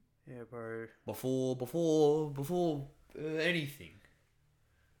 Yeah, bro. Before anything.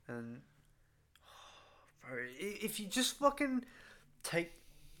 And bro, if you just fucking take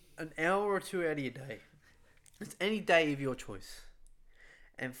an hour or two out of your day, it's any day of your choice,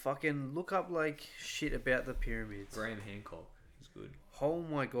 and fucking look up like shit about the pyramids. Graham Hancock is good. Oh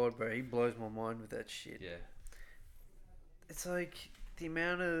my god, bro, he blows my mind with that shit. Yeah. It's like the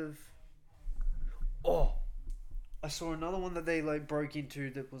amount of... I saw another one that they like broke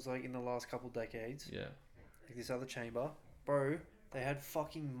into that was like in the last couple decades. Yeah. Like this other chamber. Bro, they had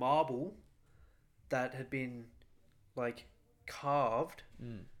fucking marble that had been like carved,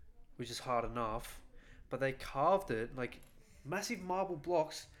 which is hard enough, but they carved it, like massive marble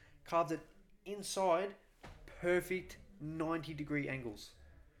blocks, carved it inside perfect 90-degree angles.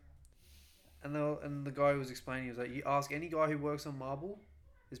 And the guy was explaining, he was like, you ask any guy who works on marble,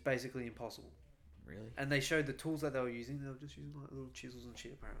 it's basically impossible. Really? And they showed the tools that they were using. They were just using like little chisels and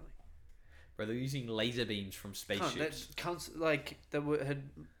shit, apparently. Bro, they're using laser beams from spaceships. The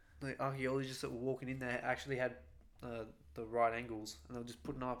archaeologists that were walking in there actually had the right angles, and they were just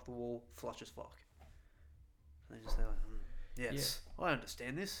putting up the wall flush as fuck. And they're like, yes, yeah. I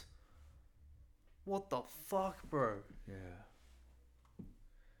understand this. What the fuck, bro? Yeah.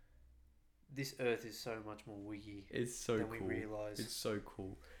 This Earth is so much more wiggy. It's so than cool. We realize. It's so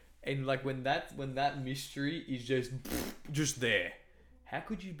cool. And like when that mystery is just there, how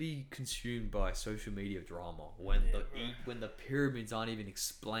could you be consumed by social media drama when the pyramids aren't even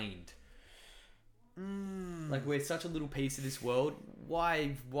explained? Like we're such a little piece of this world.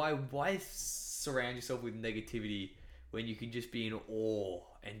 Why surround yourself with negativity when you can just be in awe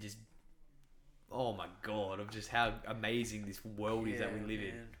and just, oh my god, of just how amazing this world is that we live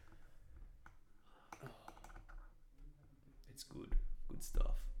in. It's good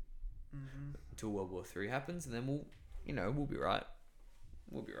stuff. Mm-hmm. Until World War III happens, and then we'll be right.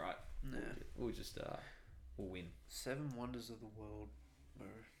 We'll be right. Yeah. We'll just we'll win. 7 wonders of the world, bro.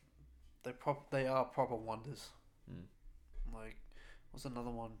 They are proper wonders. Like, what's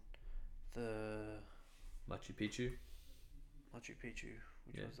another one? The Machu Picchu. Which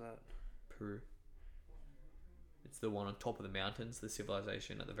was that? Peru. It's the one on top of the mountains. The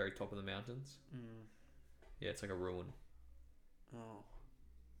civilization at the very top of the mountains. Yeah, it's like a ruin. Oh.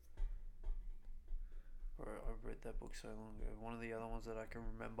 Bro, I read that book so long ago. One of the other ones that I can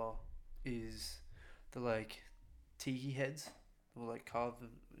remember is the like tiki heads that were like carved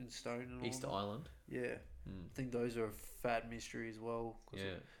in stone and all. Easter Island. Yeah. I think those are a fat mystery as well.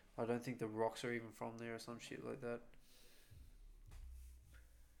 Yeah. I don't think the rocks are even from there or some shit like that.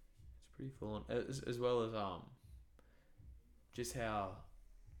 It's pretty full on. As well as just how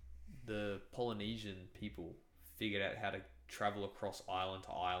the Polynesian people figured out how to travel across island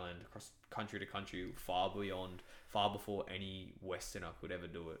to island, across country to country, far before any Westerner could ever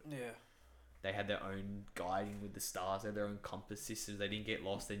do it. Yeah. They had their own guiding with the stars. They had their own compass systems. They didn't get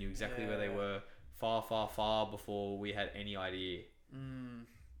lost. They knew exactly where they were far, far, far before we had any idea. Bro,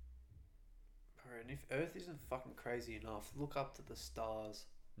 and if Earth isn't fucking crazy enough, look up to the stars.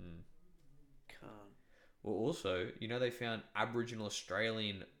 Can't. Well, also, they found Aboriginal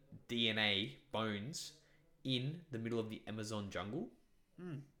Australian DNA bones in the middle of the Amazon jungle.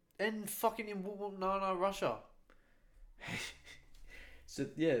 And fucking in Wulnana, Russia. So,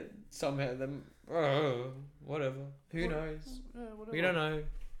 yeah, somehow them... whatever. Who knows? Whatever. We don't know.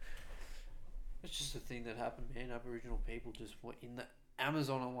 It's just a thing that happened, man. Aboriginal people just were in the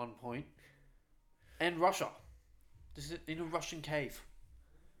Amazon at one point. And Russia. Just in a Russian cave.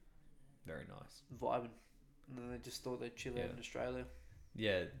 Very nice. Vibing. And then they just thought they'd chill out in Australia.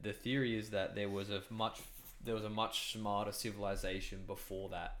 Yeah, the theory is that there was a much smarter civilization before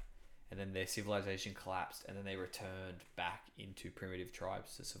that, and then their civilization collapsed, and then they returned back into primitive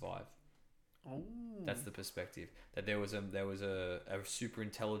tribes to survive. Oh, that's the perspective. That there was a super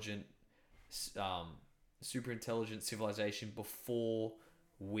intelligent civilization before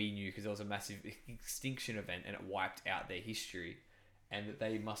we knew, because there was a massive extinction event and it wiped out their history. And that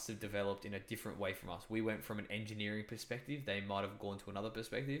they must have developed in a different way from us. We went from an engineering perspective. They might have gone to another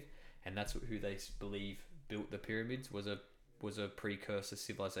perspective, and that's who they believe built the pyramids was a precursor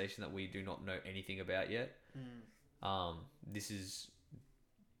civilization that we do not know anything about yet.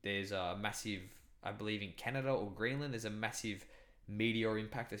 There's a massive, I believe in Canada or Greenland, there's a massive meteor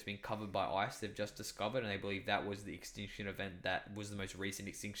impact that's been covered by ice. They've just discovered, and they believe that was the extinction event. That was the most recent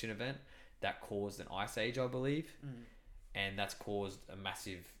extinction event that caused an ice age, I believe. And that's caused a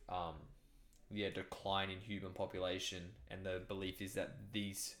massive decline in human population, and the belief is that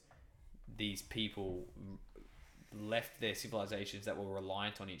these people left their civilizations that were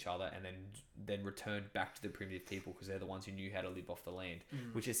reliant on each other, and then returned back to the primitive people because they're the ones who knew how to live off the land,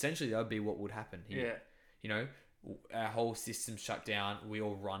 which essentially that would be what would happen here. Our whole system shut down, we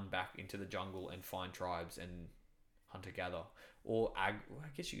all run back into the jungle and find tribes and hunter gather, or I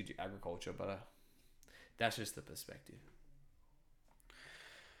guess you could do agriculture, but that's just the perspective.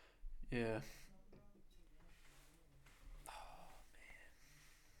 Yeah. Oh, man.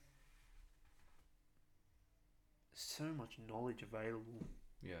 So much knowledge available.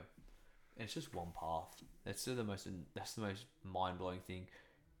 Yeah. And it's just one path. That's the most mind-blowing thing.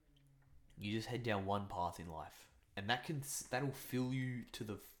 You just head down one path in life, and that'll fill you to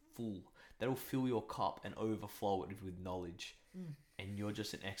the full. That'll fill your cup and overflow it with knowledge. And you're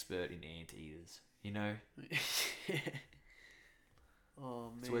just an expert in anteaters, Yeah.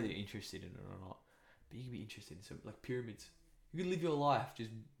 Oh, man. It's whether you're interested in it or not. But you can be interested in something like pyramids. You can live your life just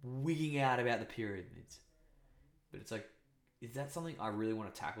wigging out about the pyramids. But it's like, is that something I really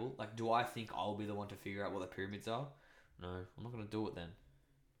want to tackle? Like, do I think I'll be the one to figure out what the pyramids are? No, I'm not going to do it then.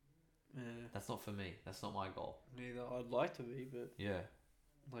 Yeah. That's not for me. That's not my goal. Neither. I'd like to be, but... Yeah.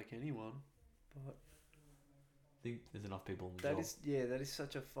 Like anyone. But... I think there's enough people in the that job. That is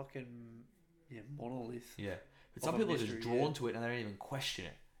such a fucking... monolith. Yeah. But some people are just drawn to it and they don't even question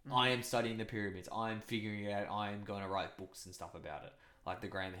it. I am studying the pyramids. I'm figuring it out. I am going to write books and stuff about it. Like the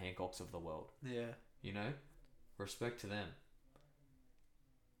Graham Hancocks of the world. Yeah. Respect to them.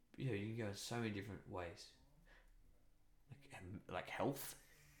 But yeah, you can go so many different ways. Like health.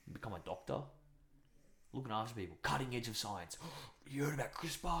 You become a doctor. Looking after people. Cutting edge of science. You heard about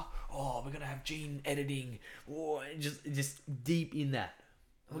CRISPR? Oh, we're going to have gene editing. Oh, just deep in that.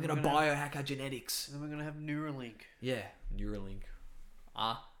 We're going to biohack our genetics. And then we're going to have Neuralink. Yeah, Neuralink.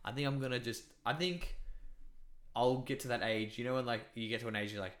 I think I'm going to I think I'll get to that age. When like you get to an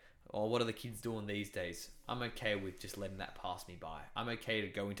age you're like, oh, what are the kids doing these days? I'm okay with just letting that pass me by. I'm okay to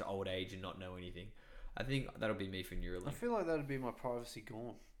go into old age and not know anything. I think that'll be me for Neuralink. I feel like that'd be my privacy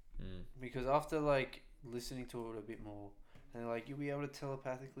gone. Because after like listening to it a bit more, and like you'll be able to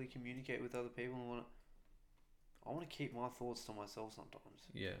telepathically communicate with other people and I want to keep my thoughts to myself sometimes.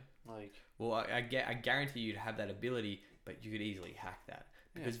 Yeah. Like. Well, I guarantee you'd have that ability, but you could easily hack that.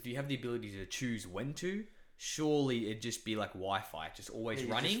 Because if you have the ability to choose when to, surely it'd just be like Wi-Fi, just always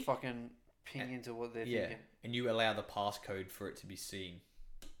running. Just fucking ping into what they're thinking. And you allow the passcode for it to be seen.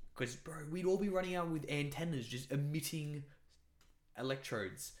 Because, bro, we'd all be running out with antennas just emitting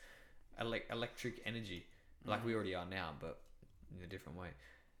electrodes, electric energy, like we already are now, but in a different way.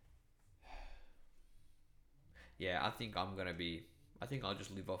 Yeah, I think I'll just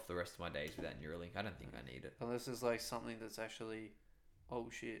live off the rest of my days without Neuralink. I don't think I need it. Unless it's like something that's actually, oh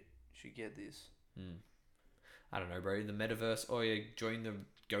shit, should get this. I don't know, bro. The metaverse, or you go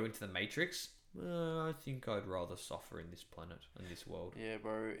into the Matrix. I think I'd rather suffer in this planet and this world. Yeah,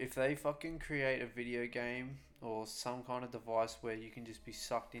 bro. If they fucking create a video game or some kind of device where you can just be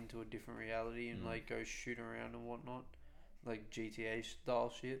sucked into a different reality and like go shoot around and whatnot, like GTA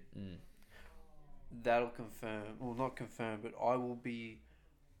style shit, that'll confirm. Well, not confirm, but I will be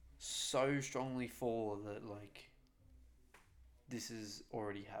so strongly for that. Like, this has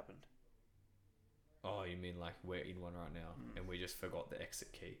already happened. Oh, you mean like we're in one right now and we just forgot the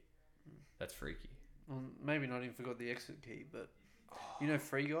exit key? That's freaky. Well, maybe not even forgot the exit key, but you know,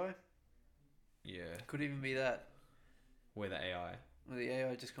 Free Guy Yeah. could even be that. We're the AI. Where the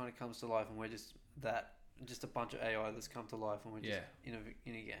AI just kind of comes to life, and we're just just a bunch of AI that's come to life, and we're just in a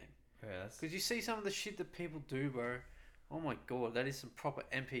game. Yeah, that's... Because you see some of the shit that people do, bro. Oh my god, that is some proper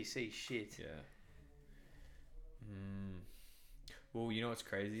NPC shit. Yeah. Well, you know what's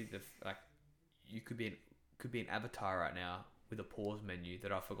crazy? You could be an avatar right now with a pause menu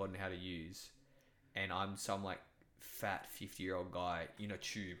that I've forgotten how to use, and I'm some like fat 50-year-old guy in a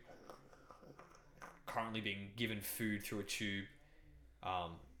tube, currently being given food through a tube.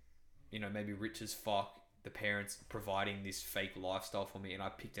 Maybe rich as fuck. The parents providing this fake lifestyle for me, and I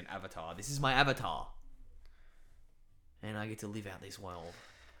picked an avatar. This is my avatar, and I get to live out this world.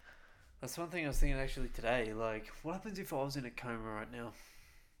 That's one thing I was thinking actually today. Like, what happens if I was in a coma right now,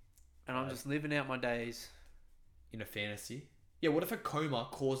 and I'm just living out my days in a fantasy? Yeah, what if a coma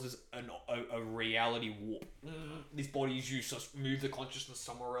causes a reality warp? This body is useless. Move the consciousness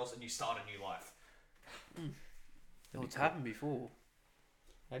somewhere else, and you start a new life. Well, it's happened before.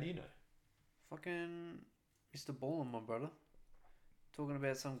 How do you know? Fucking Mr. Ballin, my brother. Talking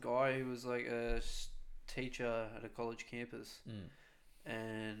about some guy who was like a teacher at a college campus.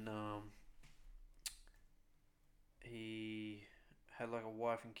 And he had like a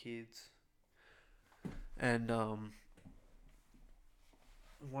wife and kids. And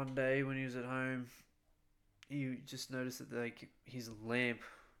one day when he was at home, he just noticed that like his lamp,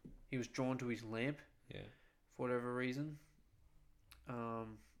 he was drawn to his lamp. Yeah. For whatever reason.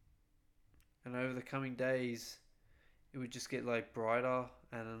 And over the coming days, it would just get like brighter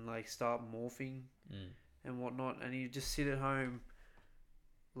and then like start morphing and whatnot. And he'd just sit at home,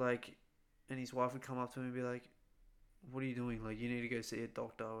 like, and his wife would come up to him and be like, "What are you doing? Like, you need to go see a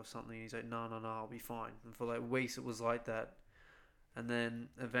doctor or something." And he's like, No, I'll be fine. And for like weeks, it was like that. And then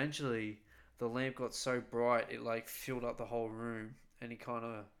eventually, the lamp got so bright it like filled up the whole room, and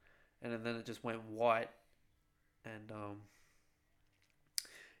and then it just went white. And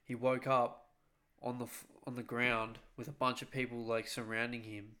he woke up on the ground with a bunch of people like surrounding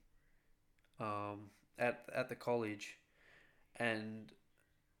him at the college. And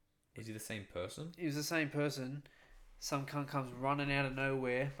is he the same person? He was the same person. Some cunt comes running out of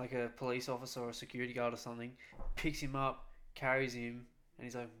nowhere, like a police officer or a security guard or something, picks him up, carries him, and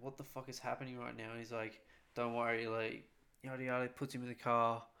he's like, "What the fuck is happening right now?" And he's like, "Don't worry," like, yada yada, puts him in the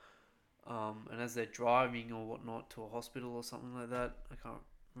car. And as they're driving or whatnot to a hospital or something like that, I can't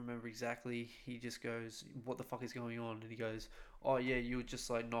remember exactly, he just goes, "What the fuck is going on?" And he goes, "Oh yeah, you were just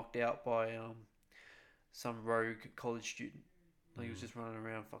like knocked out by some rogue college student. Like he was just running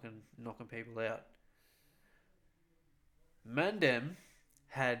around fucking knocking people out." Mandem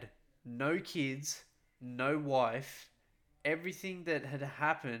had no kids, no wife. Everything that had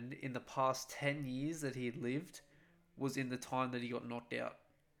happened in the past 10 years that he had lived was in the time that he got knocked out.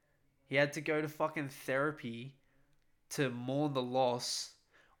 He had to go to fucking therapy to mourn the loss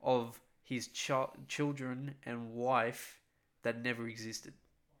of his children and wife that never existed.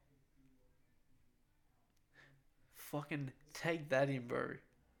 Fucking take that in, bro.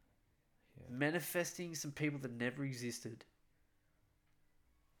 Yeah. Manifesting some people that never existed.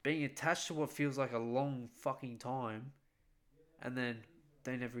 Being attached to what feels like a long fucking time, and then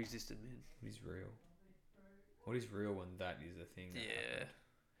they never existed, man. What is real? What is real when that is a thing? Yeah.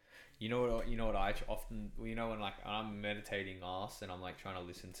 You know what I often, when like I'm meditating ass and I'm like trying to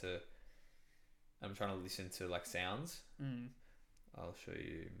listen to like sounds. I'll show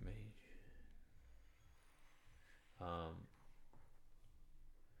you me.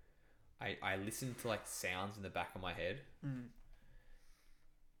 I listen to like sounds in the back of my head.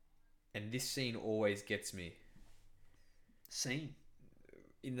 And this scene always gets me. Scene?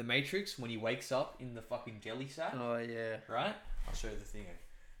 In the Matrix, when he wakes up in the fucking jelly sack. Oh, yeah. Right? I'll show you the thing.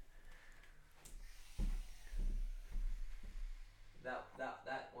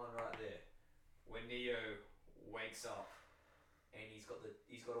 That one right there. When Neo wakes up and he's got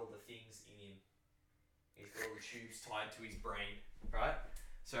all the things in him. He's got all the tubes tied to his brain. Right?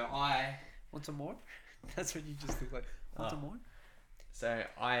 So Want some more? That's what you just look like. Want some more? So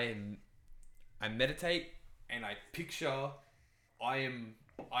I meditate and I picture I am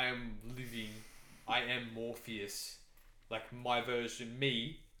living. I am Morpheus. Like my version,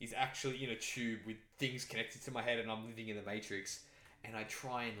 me, is actually in a tube with things connected to my head, and I'm living in the Matrix. And I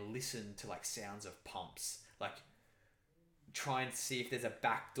try and listen to like sounds of pumps, like try and see if there's a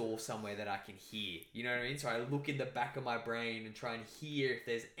back door somewhere that I can hear. You know what I mean? So I look in the back of my brain and try and hear if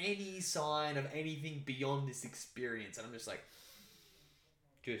there's any sign of anything beyond this experience. And I'm just like,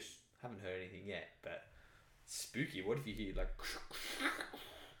 just haven't heard anything yet, but spooky. What if you hear like,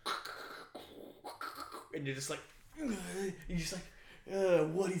 and you're just like,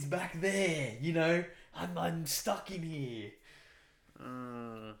 what is back there? You know, I'm stuck in here.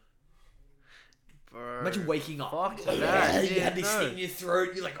 Bro. Imagine waking up. Fuck that. You Yeah, had this no. thing in your throat.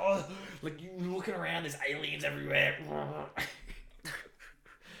 You're like, oh, like you're looking around. There's aliens everywhere.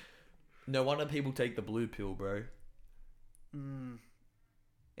 No wonder people take the blue pill, bro.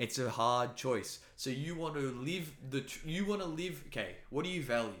 It's a hard choice. So you want to live Okay, what do you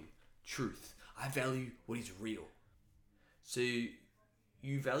value? Truth. I value what is real. So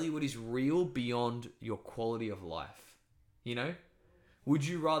you value what is real beyond your quality of life. You know? Would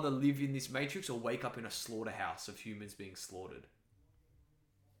you rather live in this matrix or wake up in a slaughterhouse of humans being slaughtered?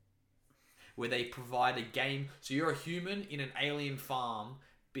 Where they provide a game. So you're a human in an alien farm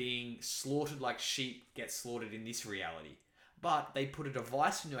being slaughtered like sheep get slaughtered in this reality. But they put a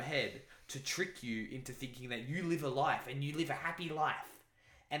device in your head to trick you into thinking that you live a life and you live a happy life.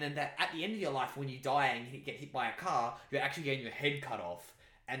 And then that at the end of your life, when you die and you get hit by a car, you're actually getting your head cut off.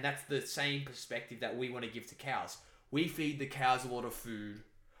 And that's the same perspective that we want to give to cows. We feed the cows a lot of food.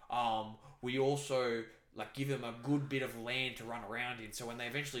 We also like give them a good bit of land to run around in. So when they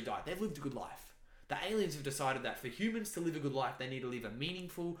eventually die, they've lived a good life. The aliens have decided that for humans to live a good life, they need to live a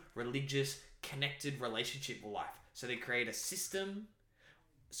meaningful, religious, connected relationship with life. So they create a system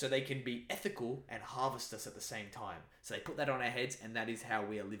so they can be ethical and harvest us at the same time. So they put that on our heads, and that is how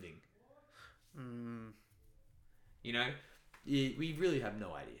we are living. You know, we really have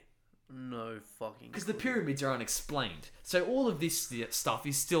no idea. No fucking. Because the pyramids are unexplained. So all of this stuff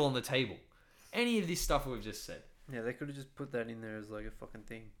is still on the table. Any of this stuff we've just said. Yeah, they could have just put that in there as like a fucking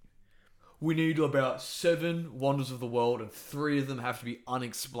thing. We need about 7 wonders of the world, and 3 of them have to be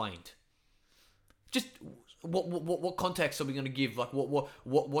unexplained. Just what context are we going to give? Like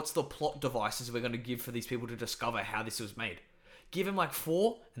what's the plot devices we're going to give for these people to discover how this was made? Give them like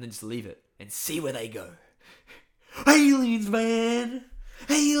 4, and then just leave it and see where they go. Aliens, man.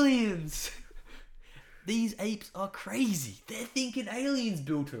 Aliens! These apes are crazy. They're thinking aliens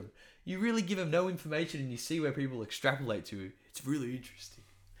built them. You really give them no information and you see where people extrapolate to. It's really interesting.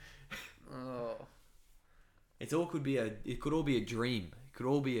 Oh. It could all be a dream. It could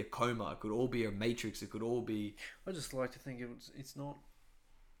all be a coma. It could all be a matrix. It could all be... I just like to think it's not.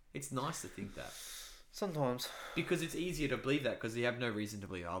 It's nice to think that. Sometimes. Because it's easier to believe that because you have no reason to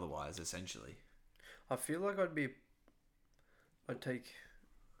believe otherwise, essentially. I feel like I'd take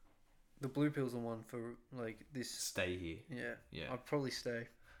the blue pills on one for like this. Stay here. Yeah. I'd probably stay.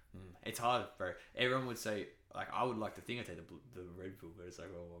 It's hard, bro. Everyone would say, like, I would like to think I take the red pill, but it's like,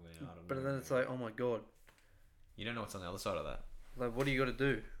 oh man, I don't know. But then it's like, oh my god. You don't know what's on the other side of that. Like, what do you got to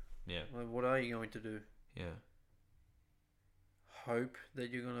do? Yeah. Like, what are you going to do? Yeah. Hope that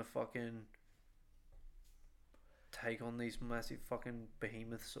you're gonna fucking take on these massive fucking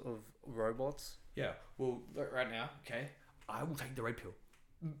behemoths of robots? Yeah. Well, right now, okay, I will take the red pill.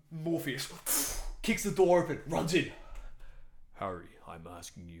 Morpheus kicks the door open, runs in. Harry, I'm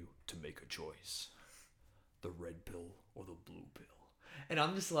asking you to make a choice. The red pill or the blue pill. And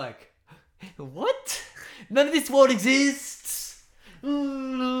I'm just like, what? None of this world exists. I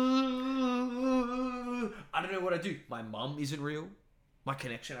don't know what I do. My mum isn't real. My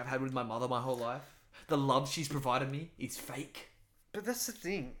connection I've had with my mother my whole life. The love she's provided me is fake. But that's the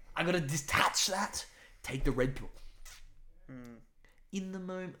thing. I gotta detach that. Take the red pill. In the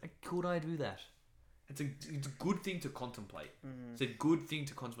moment, could I do that? It's a good thing to contemplate. It's a good thing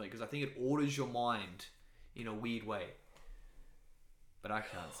to contemplate because I think it orders your mind in a weird way. But I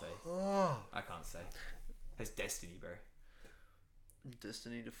can't say. I can't say. It's destiny, bro.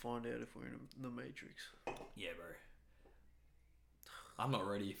 Destiny to find out if we're in the Matrix. Yeah, bro. I'm not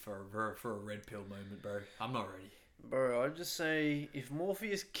ready for a red pill moment, bro. I'm not ready. Bro, I'd just say if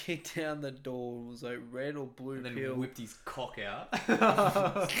Morpheus kicked down the door and was like red or blue And then pill. whipped his cock out.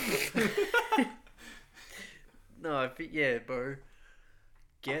 No, yeah, bro.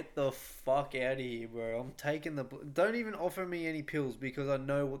 Get the fuck out of here, bro. I'm taking the... Don't even offer me any pills because I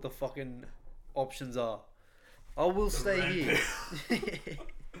know what the fucking options are. I will stay here.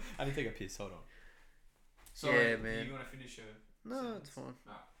 I need to take a piss. Hold on. Yeah, man. You want to finish No, it's fine.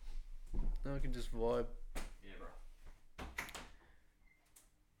 Alright. No, I can just vibe. Yeah, bro.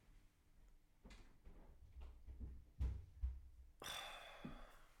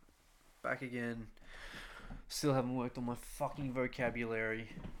 Back again. Still haven't worked on my fucking vocabulary.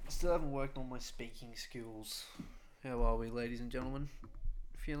 Still haven't worked on my speaking skills. How are we, ladies and gentlemen?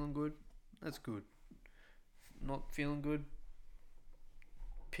 Feeling good? That's good. Not feeling good?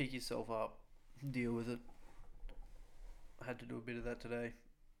 Pick yourself up. Deal with it. I had to do a bit of that today.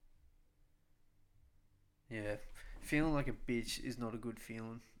 Yeah. Feeling like a bitch is not a good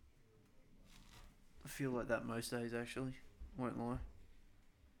feeling. I feel like that most days, actually. Won't lie.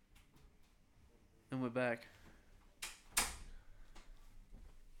 And we're back.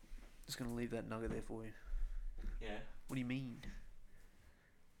 Just gonna leave that nugget there for you. Yeah. What do you mean?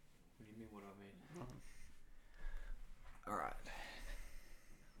 What do you mean? What I mean? All right.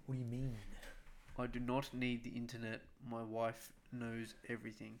 What do you mean? I do not need the internet. My wife knows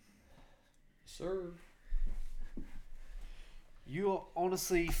everything. So. You are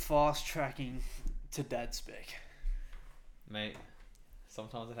honestly fast tracking to dad spec. Mate,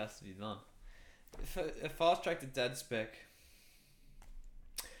 sometimes it has to be done. A fast track to dad spec.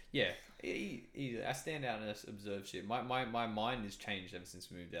 Yeah, easy. I stand out and observe shit. My mind has changed ever since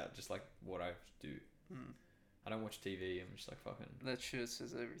we moved out. Just like what I do. I don't watch TV. I'm just like fucking. That shirt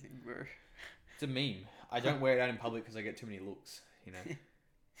says everything, bro. It's a meme. I don't wear it out in public because I get too many looks. You know.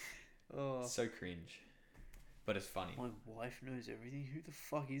 Oh. It's so cringe, but it's funny. My wife knows everything. Who the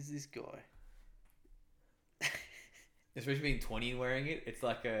fuck is this guy? Especially being 20 and wearing it, it's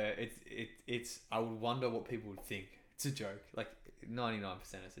like it's. I would wonder what people would think. It's a joke. Like 99%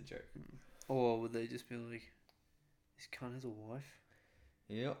 it's a joke. Or would they just be like, this cunt has a wife?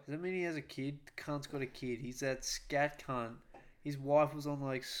 Yep. Does that mean he has a kid? The cunt's got a kid. He's that scat cunt. His wife was on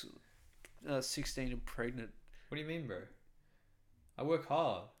like 16 and pregnant. What do you mean, bro? I work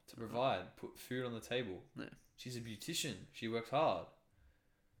hard to provide, put food on the table. No. She's a beautician. She works hard.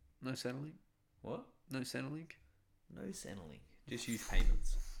 No Centrelink? What? No Centrelink? No Centrelink. Just youth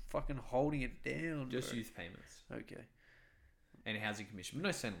payments. Fucking holding it down. Just bro. youth payments. Okay. And housing commission. But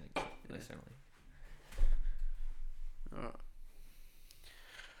no Centrelink. No Yeah. Centrelink. Alright.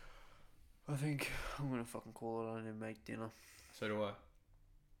 I think I'm gonna fucking call it. I need to make dinner. So do I.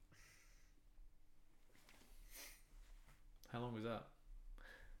 How long was that?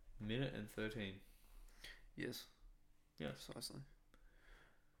 Minute and 13. Yes. Yes. Precisely.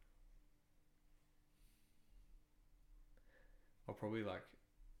 I'll probably like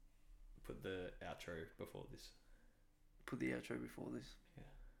put the outro before this. Put the outro before this. Yeah.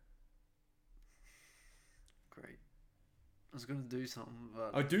 Great. I was gonna do something,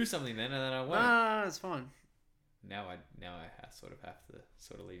 but I'll do something then, and then I won't. no, it's fine. Now I sort of have to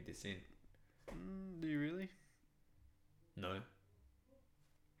sort of leave this in. Do you really? No.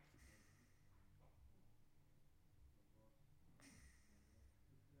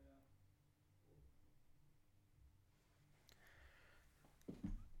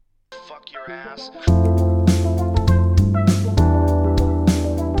 Fuck your ass.